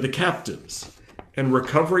to the captives and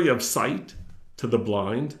recovery of sight to the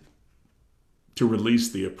blind, to release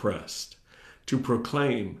the oppressed, to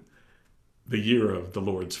proclaim the year of the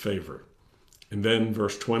Lord's favor." And then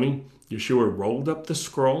verse 20, Yeshua rolled up the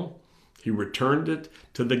scroll, he returned it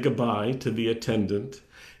to the Gabbai, to the attendant,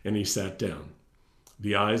 and he sat down.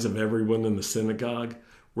 The eyes of everyone in the synagogue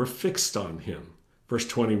were fixed on him. Verse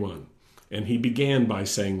 21, and he began by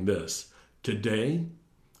saying this, "Today,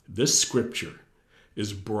 this scripture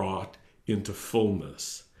is brought into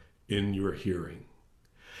fullness in your hearing."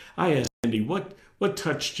 I asked Andy, what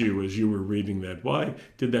touched you as you were reading that? Why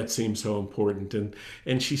did that seem so important?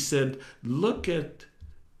 And she said, look at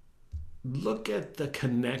the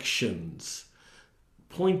connections,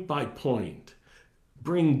 point by point.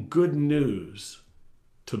 Bring good news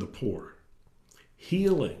to the poor,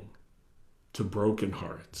 healing to broken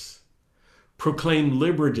hearts, proclaim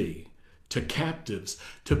liberty to captives,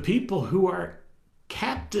 to people who are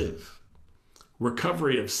captive,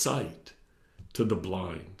 recovery of sight to the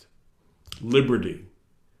blind, liberty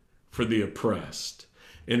for the oppressed,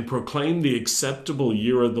 and proclaim the acceptable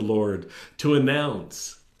year of the Lord, to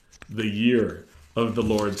announce the year of the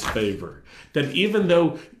Lord's favor. That even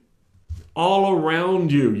though all around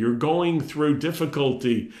you you're going through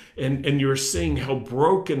difficulty and you're seeing how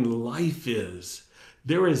broken life is,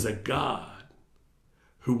 there is a God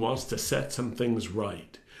who wants to set some things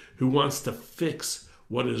right, who wants to fix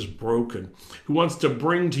what is broken, who wants to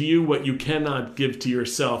bring to you what you cannot give to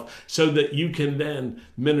yourself, so that you can then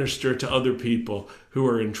minister to other people who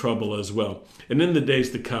are in trouble as well. And in the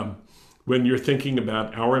days to come, when you're thinking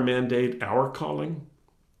about our mandate, our calling,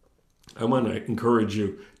 I want to encourage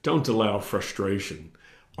you, don't allow frustration,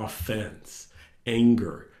 offense,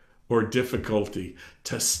 anger, or difficulty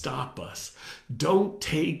to stop us. Don't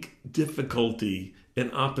take difficulty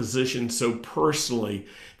and opposition so personally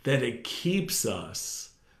that it keeps us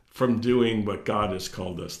from doing what God has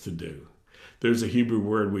called us to do. There's a Hebrew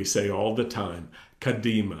word we say all the time,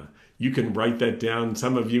 kadima. You can write that down.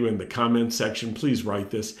 Some of you in the comment section, please write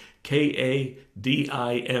this. K-A-D-I-M-A.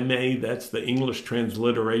 That's the English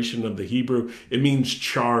transliteration of the Hebrew. It means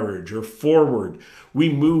charge or forward. We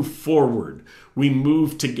move forward. We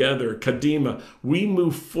move together. Kadima. We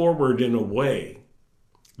move forward in a way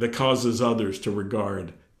that causes others to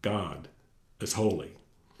regard God as holy.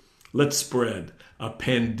 Let's spread a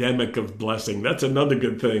pandemic of blessing. That's another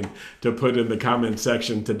good thing to put in the comment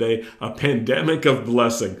section today, a pandemic of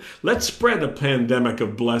blessing. Let's spread a pandemic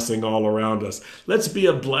of blessing all around us. Let's be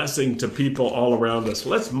a blessing to people all around us.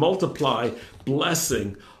 Let's multiply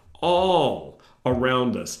blessing all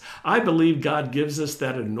around us. I believe God gives us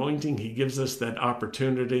that anointing. He gives us that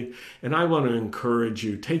opportunity. And I want to encourage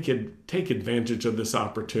you, take advantage of this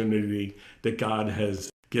opportunity that God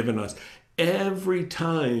has given us. Every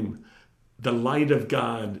time the light of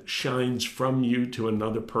God shines from you to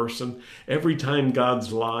another person, every time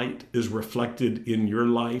God's light is reflected in your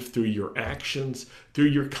life through your actions, through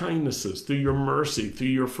your kindnesses, through your mercy, through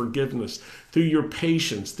your forgiveness, through your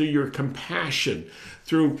patience, through your compassion,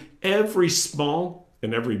 through every small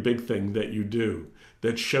and every big thing that you do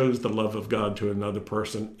that shows the love of God to another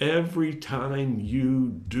person, every time you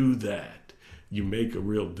do that, you make a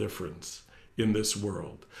real difference in this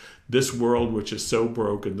world. This world which is so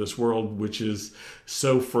broken, this world which is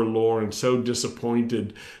so forlorn, so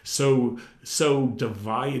disappointed, so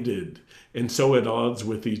divided, and so at odds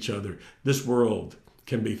with each other. This world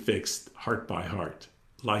can be fixed heart by heart,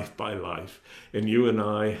 life by life. And you and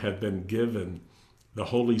I have been given the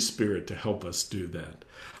Holy Spirit to help us do that.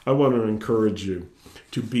 I want to encourage you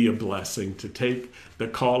to be a blessing, to take the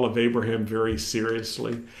call of Abraham very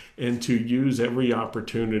seriously, and to use every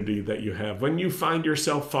opportunity that you have. When you find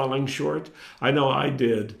yourself falling short, I know I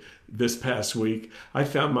did this past week. I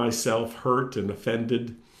found myself hurt and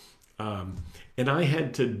offended, and I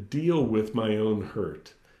had to deal with my own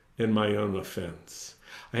hurt and my own offense.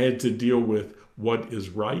 I had to deal with what is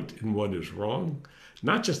right and what is wrong,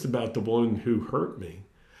 not just about the one who hurt me,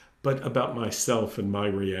 but about myself and my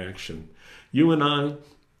reaction. You and I,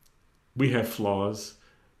 we have flaws.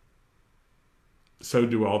 So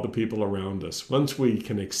do all the people around us. Once we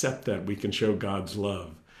can accept that, we can show God's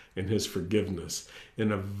love and his forgiveness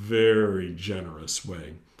in a very generous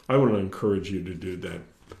way. I want to encourage you to do that.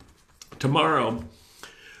 Tomorrow,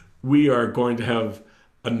 we are going to have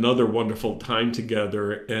another wonderful time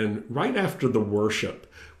together. And right after the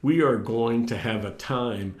worship, we are going to have a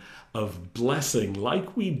time of blessing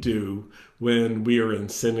like we do when we are in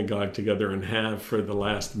synagogue together and have for the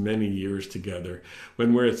last many years together.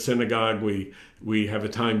 When we're at synagogue, we have a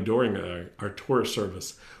time during our Torah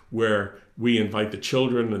service where we invite the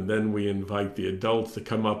children and then we invite the adults to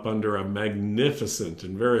come up under a magnificent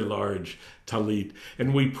and very large talit.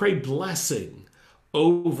 And we pray blessing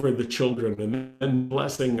over the children and then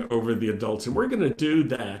blessing over the adults. And we're going to do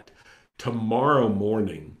that tomorrow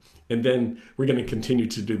morning. And then we're going to continue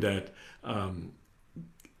to do that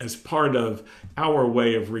as part of our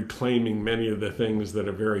way of reclaiming many of the things that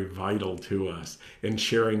are very vital to us and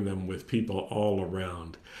sharing them with people all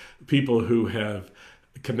around. People who have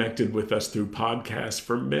connected with us through podcasts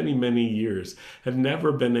for many, many years have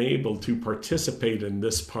never been able to participate in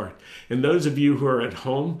this part. And those of you who are at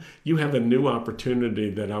home, you have a new opportunity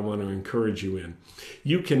that I want to encourage you in.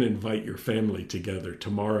 You can invite your family together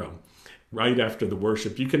tomorrow. Right after the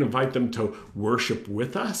worship, you can invite them to worship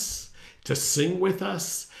with us, to sing with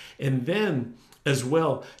us, and then as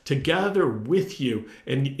well to gather with you.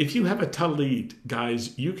 And if you have a talit,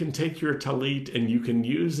 guys, you can take your talit and you can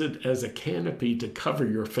use it as a canopy to cover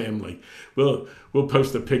your family. We'll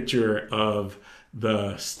post a picture of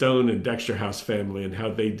the Stone and Dexter House family and how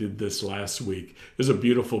they did this last week. There's a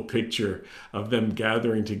beautiful picture of them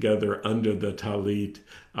gathering together under the talit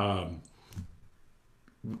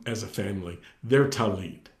as a family, their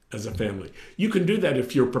talit as a family. You can do that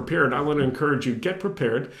if you're prepared. I want to encourage you, get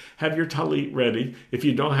prepared, have your talit ready. If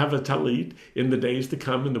you don't have a talit in the days to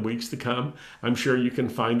come, in the weeks to come, I'm sure you can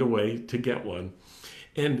find a way to get one.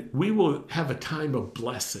 And we will have a time of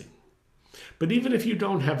blessing. But even if you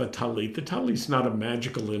don't have a talit, the talit's not a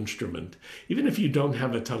magical instrument. Even if you don't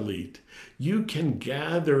have a talit, you can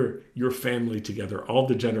gather your family together, all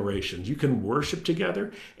the generations. You can worship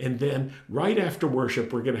together. And then right after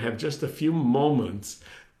worship, we're going to have just a few moments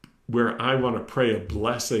where I want to pray a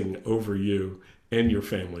blessing over you and your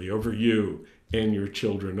family, over you and your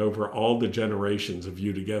children, over all the generations of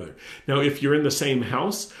you together. Now, if you're in the same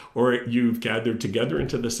house or you've gathered together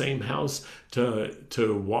into the same house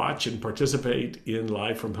to watch and participate in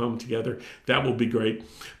Live from Home together, that will be great.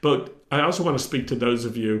 But I also want to speak to those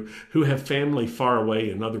of you who have family far away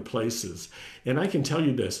in other places. And I can tell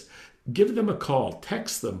you this, give them a call,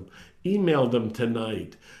 text them, email them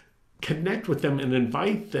tonight, connect with them and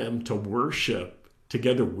invite them to worship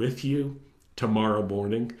together with you tomorrow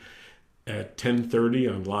morning at 10:30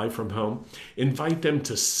 on Live from Home. Invite them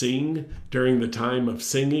to sing during the time of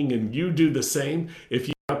singing, and you do the same. If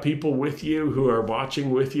you got got people with you who are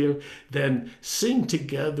watching with you, then sing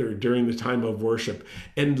together during the time of worship.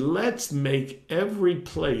 And let's make every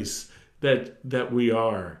place that we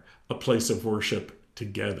are a place of worship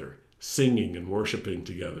together, singing and worshiping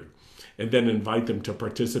together. And then invite them to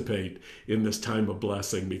participate in this time of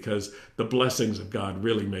blessing, because the blessings of God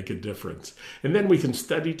really make a difference. And then we can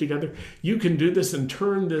study together. You can do this and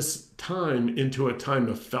turn this time into a time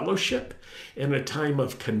of fellowship and a time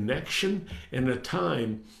of connection and a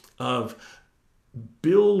time of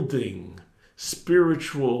building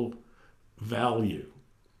spiritual value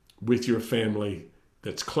with your family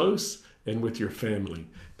that's close and with your family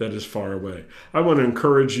that is far away. I want to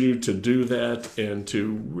encourage you to do that and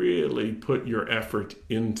to really put your effort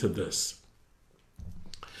into this.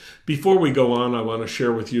 Before we go on, I want to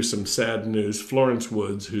share with you some sad news. Florence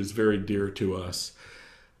Woods, who's very dear to us,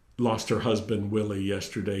 lost her husband, Willie,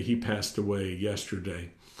 yesterday. He passed away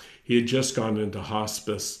yesterday. He had just gone into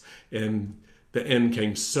hospice, and the end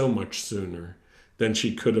came so much sooner than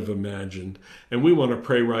she could have imagined. And we want to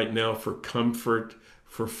pray right now for comfort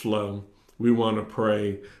for Flo. We want to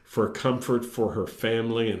pray for comfort for her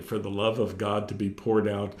family and for the love of God to be poured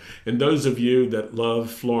out. And those of you that love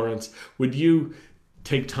Florence, would you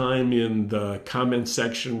take time in the comment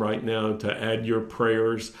section right now to add your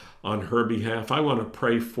prayers on her behalf? I want to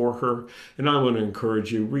pray for her, and I want to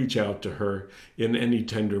encourage you, reach out to her in any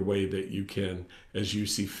tender way that you can as you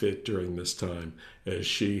see fit during this time as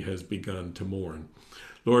she has begun to mourn.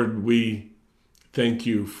 Lord, we thank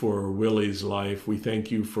you for Willie's life. We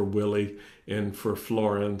thank you for Willie and for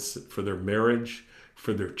Florence, for their marriage,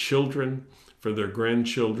 for their children, for their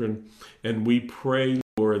grandchildren. And we pray,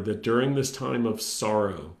 Lord, that during this time of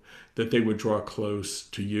sorrow, that they would draw close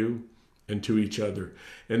to you and to each other,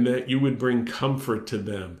 and that you would bring comfort to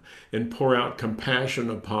them and pour out compassion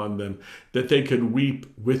upon them, that they could weep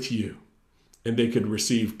with you and they could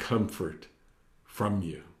receive comfort from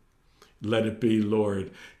you. Let it be,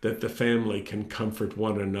 Lord, that the family can comfort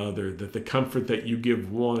one another, that the comfort that you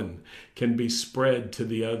give one can be spread to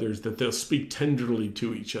the others, that they'll speak tenderly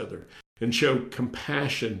to each other and show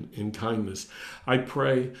compassion and kindness. I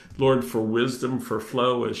pray, Lord, for wisdom for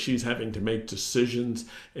Flo as she's having to make decisions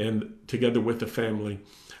and together with the family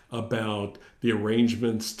about the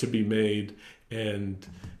arrangements to be made and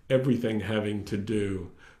everything having to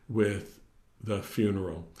do with the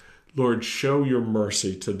funeral. Lord, show your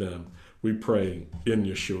mercy to them. We pray in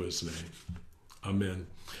Yeshua's name. Amen.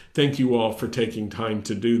 Thank you all for taking time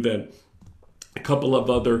to do that. A couple of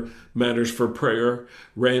other matters for prayer.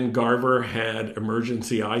 Rand Garver had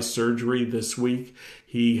emergency eye surgery this week.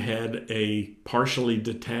 He had a partially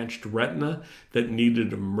detached retina that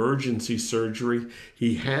needed emergency surgery.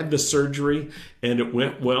 He had the surgery and it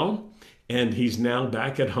went well, and he's now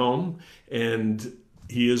back at home and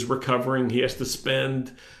he is recovering. He has to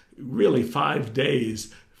spend really 5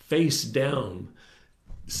 days face down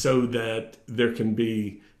so that there can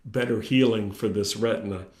be better healing for this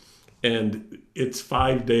retina. And it's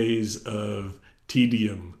 5 days of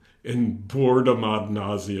tedium and boredom ad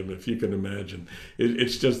nauseum, if you can imagine.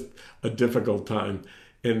 It's just a difficult time.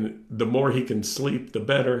 And the more he can sleep, the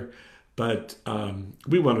better. But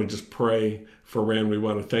we want to just pray for Rand. We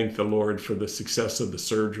want to thank the Lord for the success of the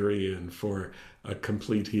surgery and for a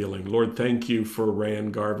complete healing. Lord, thank you for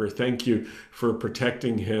Rand Garver. Thank you for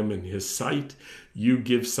protecting him and his sight. You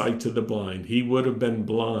give sight to the blind. He would have been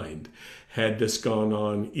blind had this gone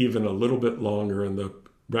on even a little bit longer and the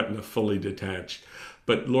retina fully detached.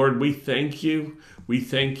 But Lord, we thank you. We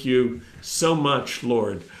thank you so much,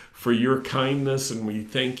 Lord, for your kindness, and we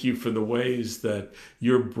thank you for the ways that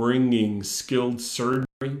you're bringing skilled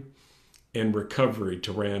surgery and recovery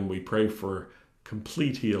to Rand. We pray for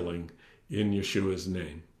complete healing in Yeshua's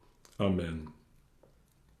name. Amen.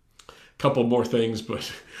 A couple more things, but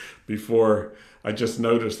before, I just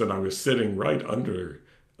noticed that I was sitting right under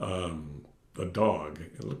a dog.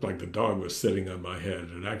 It looked like the dog was sitting on my head.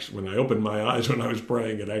 It actually, when I opened my eyes when I was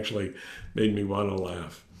praying, it actually made me want to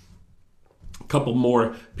laugh. A couple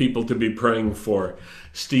more people to be praying for.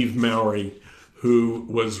 Steve Mowry, who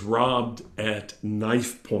was robbed at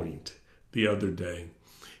knife point the other day.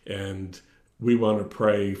 And we want to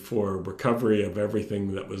pray for recovery of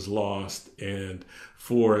everything that was lost and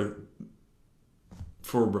for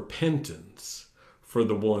repentance for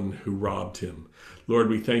the one who robbed him. Lord,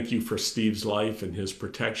 we thank you for Steve's life and his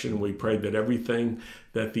protection. We pray that everything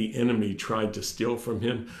that the enemy tried to steal from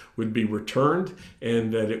him would be returned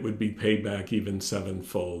and that it would be paid back even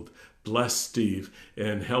sevenfold. Bless Steve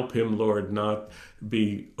and help him, Lord, not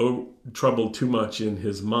be troubled too much in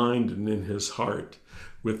his mind and in his heart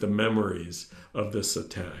with the memories of this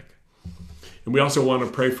attack. And we also want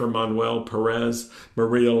to pray for Manuel Perez.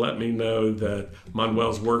 Maria let me know that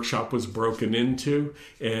Manuel's workshop was broken into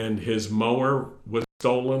and his mower was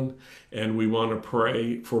stolen. And we want to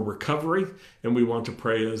pray for recovery. And we want to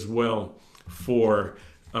pray as well for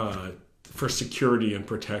security and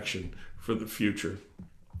protection for the future.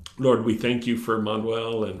 Lord, we thank you for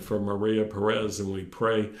Manuel and for Maria Perez, and we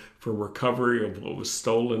pray for recovery of what was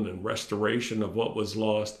stolen and restoration of what was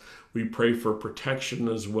lost. We pray for protection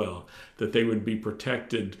as well, that they would be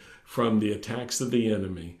protected from the attacks of the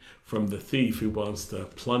enemy, from the thief who wants to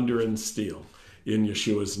plunder and steal. In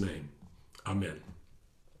Yeshua's name, amen.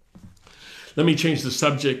 Let me change the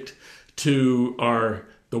subject to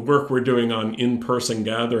the work we're doing on in-person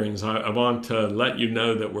gatherings. I want to let you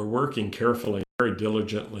know that we're working carefully, very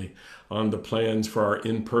diligently on the plans for our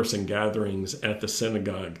in-person gatherings at the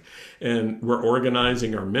synagogue. And we're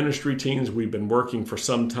organizing our ministry teams. We've been working for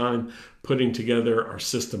some time, putting together our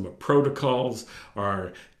system of protocols,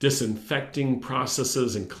 our disinfecting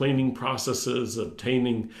processes and cleaning processes,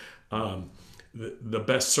 obtaining the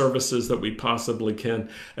best services that we possibly can,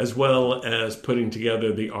 as well as putting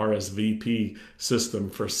together the RSVP system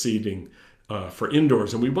for seating for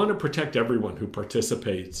indoors. And we want to protect everyone who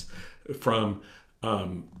participates from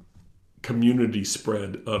community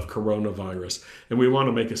spread of coronavirus. And we want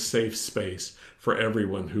to make a safe space for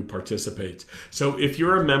everyone who participates. So if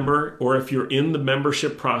you're a member or if you're in the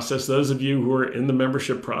membership process, those of you who are in the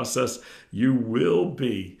membership process, you will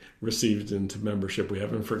be received into membership. We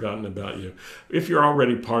haven't forgotten about you. If you're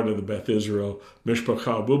already part of the Beth Israel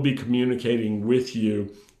Mishpacha, we'll be communicating with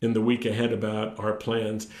you in the week ahead about our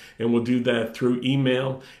plans, and we'll do that through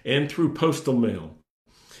email and through postal mail.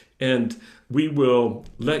 And we will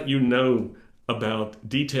let you know about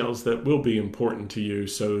details that will be important to you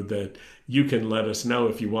so that you can let us know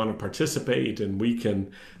if you want to participate, and we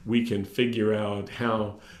can figure out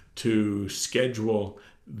how to schedule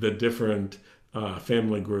the different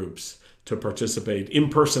family groups to participate.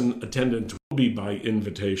 In-person attendance will be by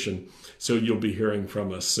invitation, so you'll be hearing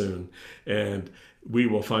from us soon. And we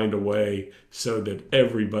will find a way so that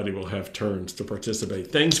everybody will have turns to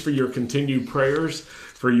participate. Thanks for your continued prayers,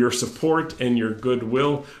 for your support and your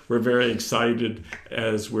goodwill. We're very excited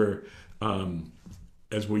as we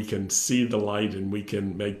can see the light and we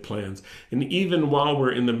can make plans. And even while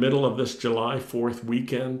we're in the middle of this July 4th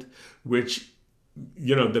weekend, which,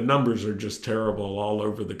 the numbers are just terrible all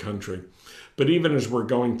over the country. But even as we're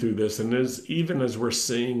going through this, and even as we're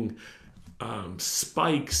seeing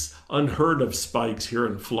spikes, unheard of spikes here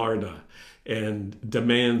in Florida, and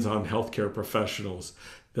demands on healthcare professionals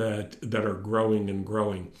that are growing and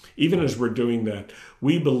growing. Even as we're doing that,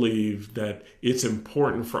 we believe that it's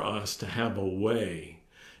important for us to have a way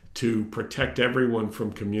to protect everyone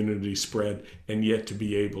from community spread and yet to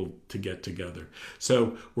be able to get together.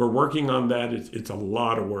 So we're working on that. It's a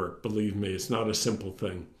lot of work, believe me. It's not a simple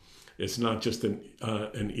thing. It's not just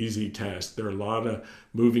an easy task. There are a lot of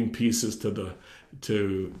moving pieces to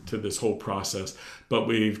this whole process, but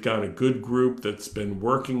we've got a good group that's been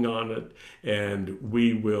working on it, and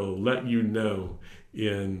we will let you know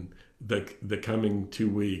in the coming 2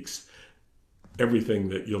 weeks everything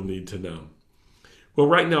that you'll need to know. Well,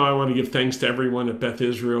 right now I want to give thanks to everyone at Beth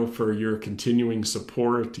Israel for your continuing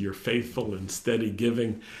support. Your faithful and steady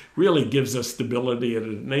giving really gives us stability, and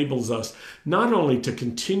it enables us not only to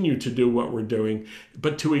continue to do what we're doing,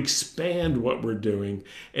 but to expand what we're doing,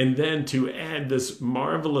 and then to add this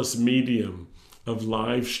marvelous medium of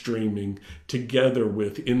live streaming together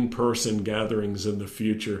with in-person gatherings in the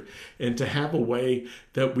future, and to have a way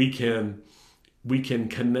that we can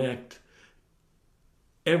connect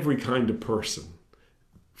every kind of person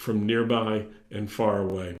from nearby and far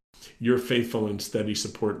away. Your faithful and steady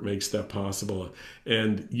support makes that possible.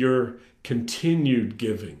 And your continued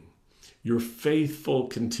giving, your faithful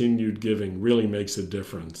continued giving really makes a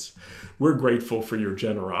difference. We're grateful for your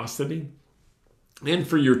generosity and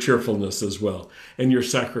for your cheerfulness as well, and your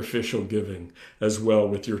sacrificial giving as well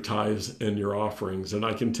with your tithes and your offerings. And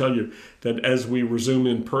I can tell you that as we resume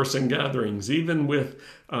in-person gatherings, even with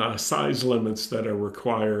size limits that are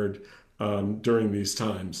required during these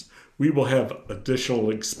times, we will have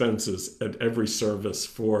additional expenses at every service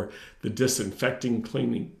for the disinfecting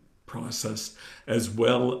cleaning process, as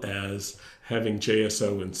well as having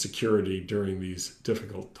JSO and security during these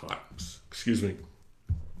difficult times.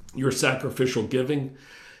 Your sacrificial giving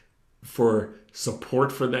for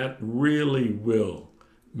support for that really will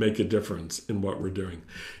make a difference in what we're doing.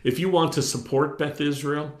 If you want to support Beth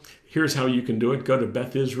Israel, here's how you can do it. Go to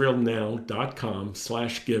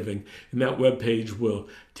bethisraelnow.com/giving, and that webpage will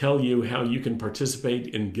tell you how you can participate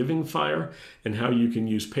in Giving Fire and how you can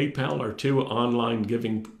use PayPal, or two online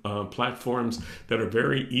giving platforms that are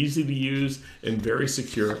very easy to use and very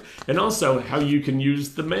secure, and also how you can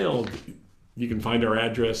use the mail. You can find our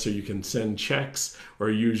address, or you can send checks or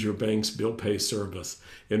use your bank's bill pay service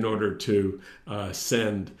in order to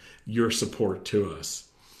send your support to us.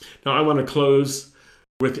 Now, I want to close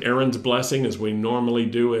with Aaron's blessing, as we normally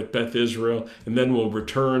do at Beth Israel, and then we'll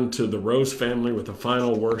return to the Rose family with a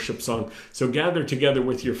final worship song. So gather together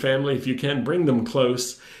with your family. If you can, bring them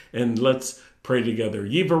close, and let's pray together.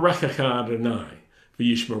 Yivarechecha Adonai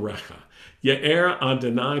v'yishmerecha. Ye'er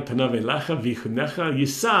Adonai panav elecha v'chunecha.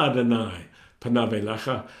 Yisa Adonai panav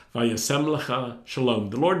elecha v'yasem lecha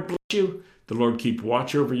shalom. The Lord bless you. The Lord keep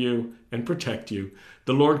watch over you and protect you.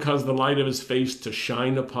 The Lord cause the light of his face to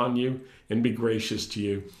shine upon you and be gracious to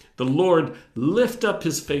you. The Lord lift up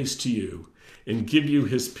his face to you and give you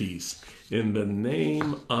his peace. In the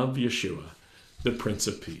name of Yeshua, the Prince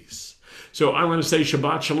of Peace. So I want to say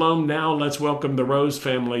Shabbat Shalom. Now let's welcome the Rose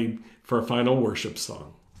family for a final worship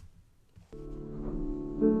song.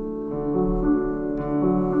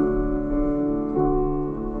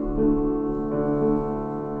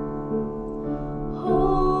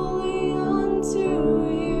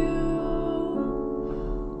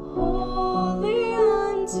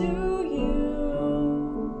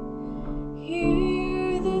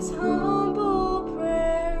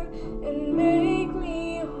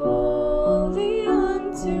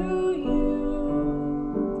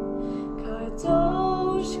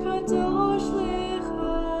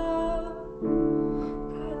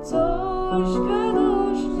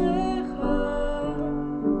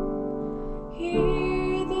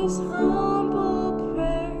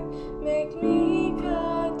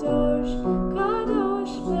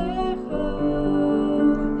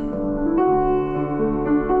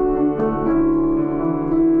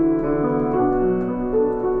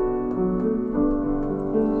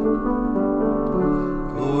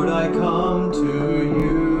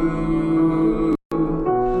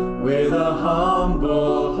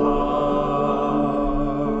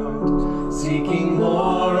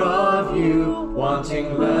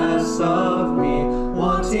 Wanting less of me,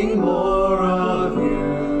 wanting more of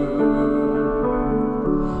you.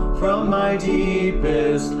 From my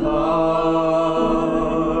deepest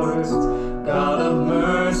heart, God of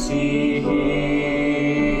mercy,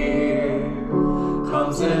 here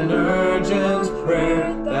comes an urgent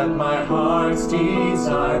prayer that my heart's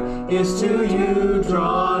desire is to you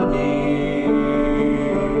draw near.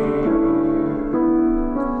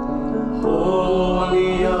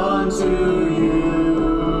 Holy unto you.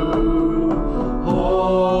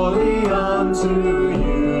 To you,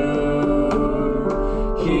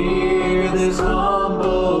 hear this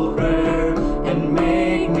humble prayer and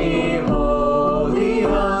make me holy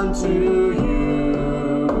unto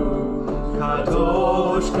you.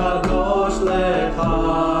 Kadosh, Kadosh Lecha,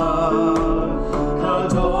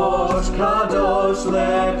 Kadosh, Kadosh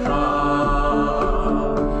Lecha.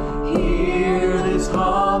 Hear this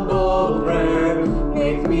humble prayer,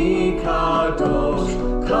 make me Kadosh,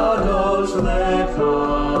 Kadosh Lecha.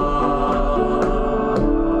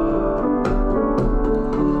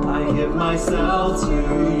 Myself to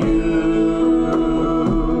you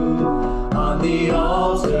on the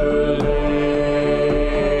altar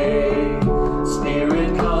lay.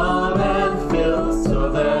 Spirit, come and fill so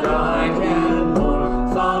that I can more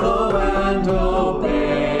follow and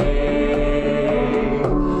obey.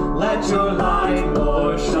 Let your light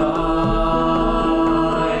more shine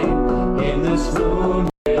in this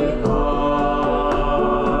wounded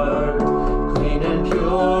heart, clean and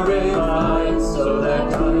purified so that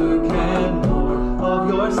you can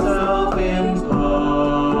yourself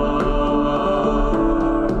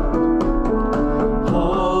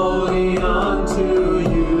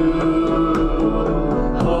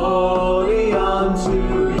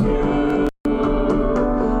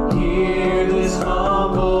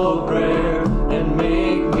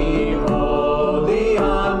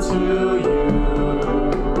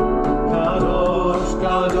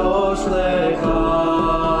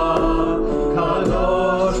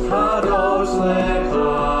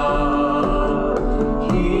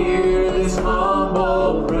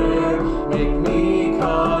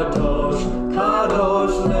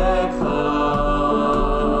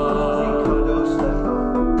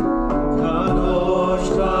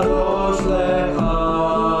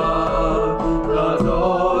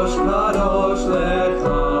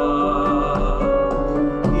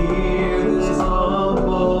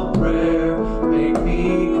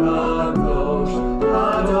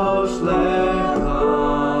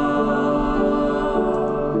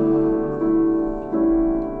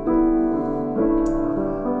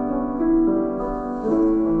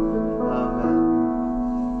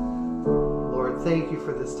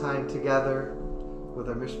together with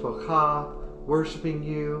our mishpocha, worshiping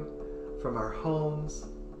you from our homes.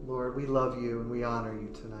 Lord, we love you and we honor you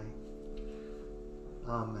tonight.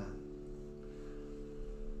 Amen.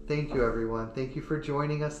 Thank you, everyone. Thank you for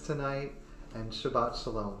joining us tonight, and Shabbat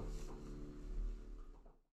Shalom.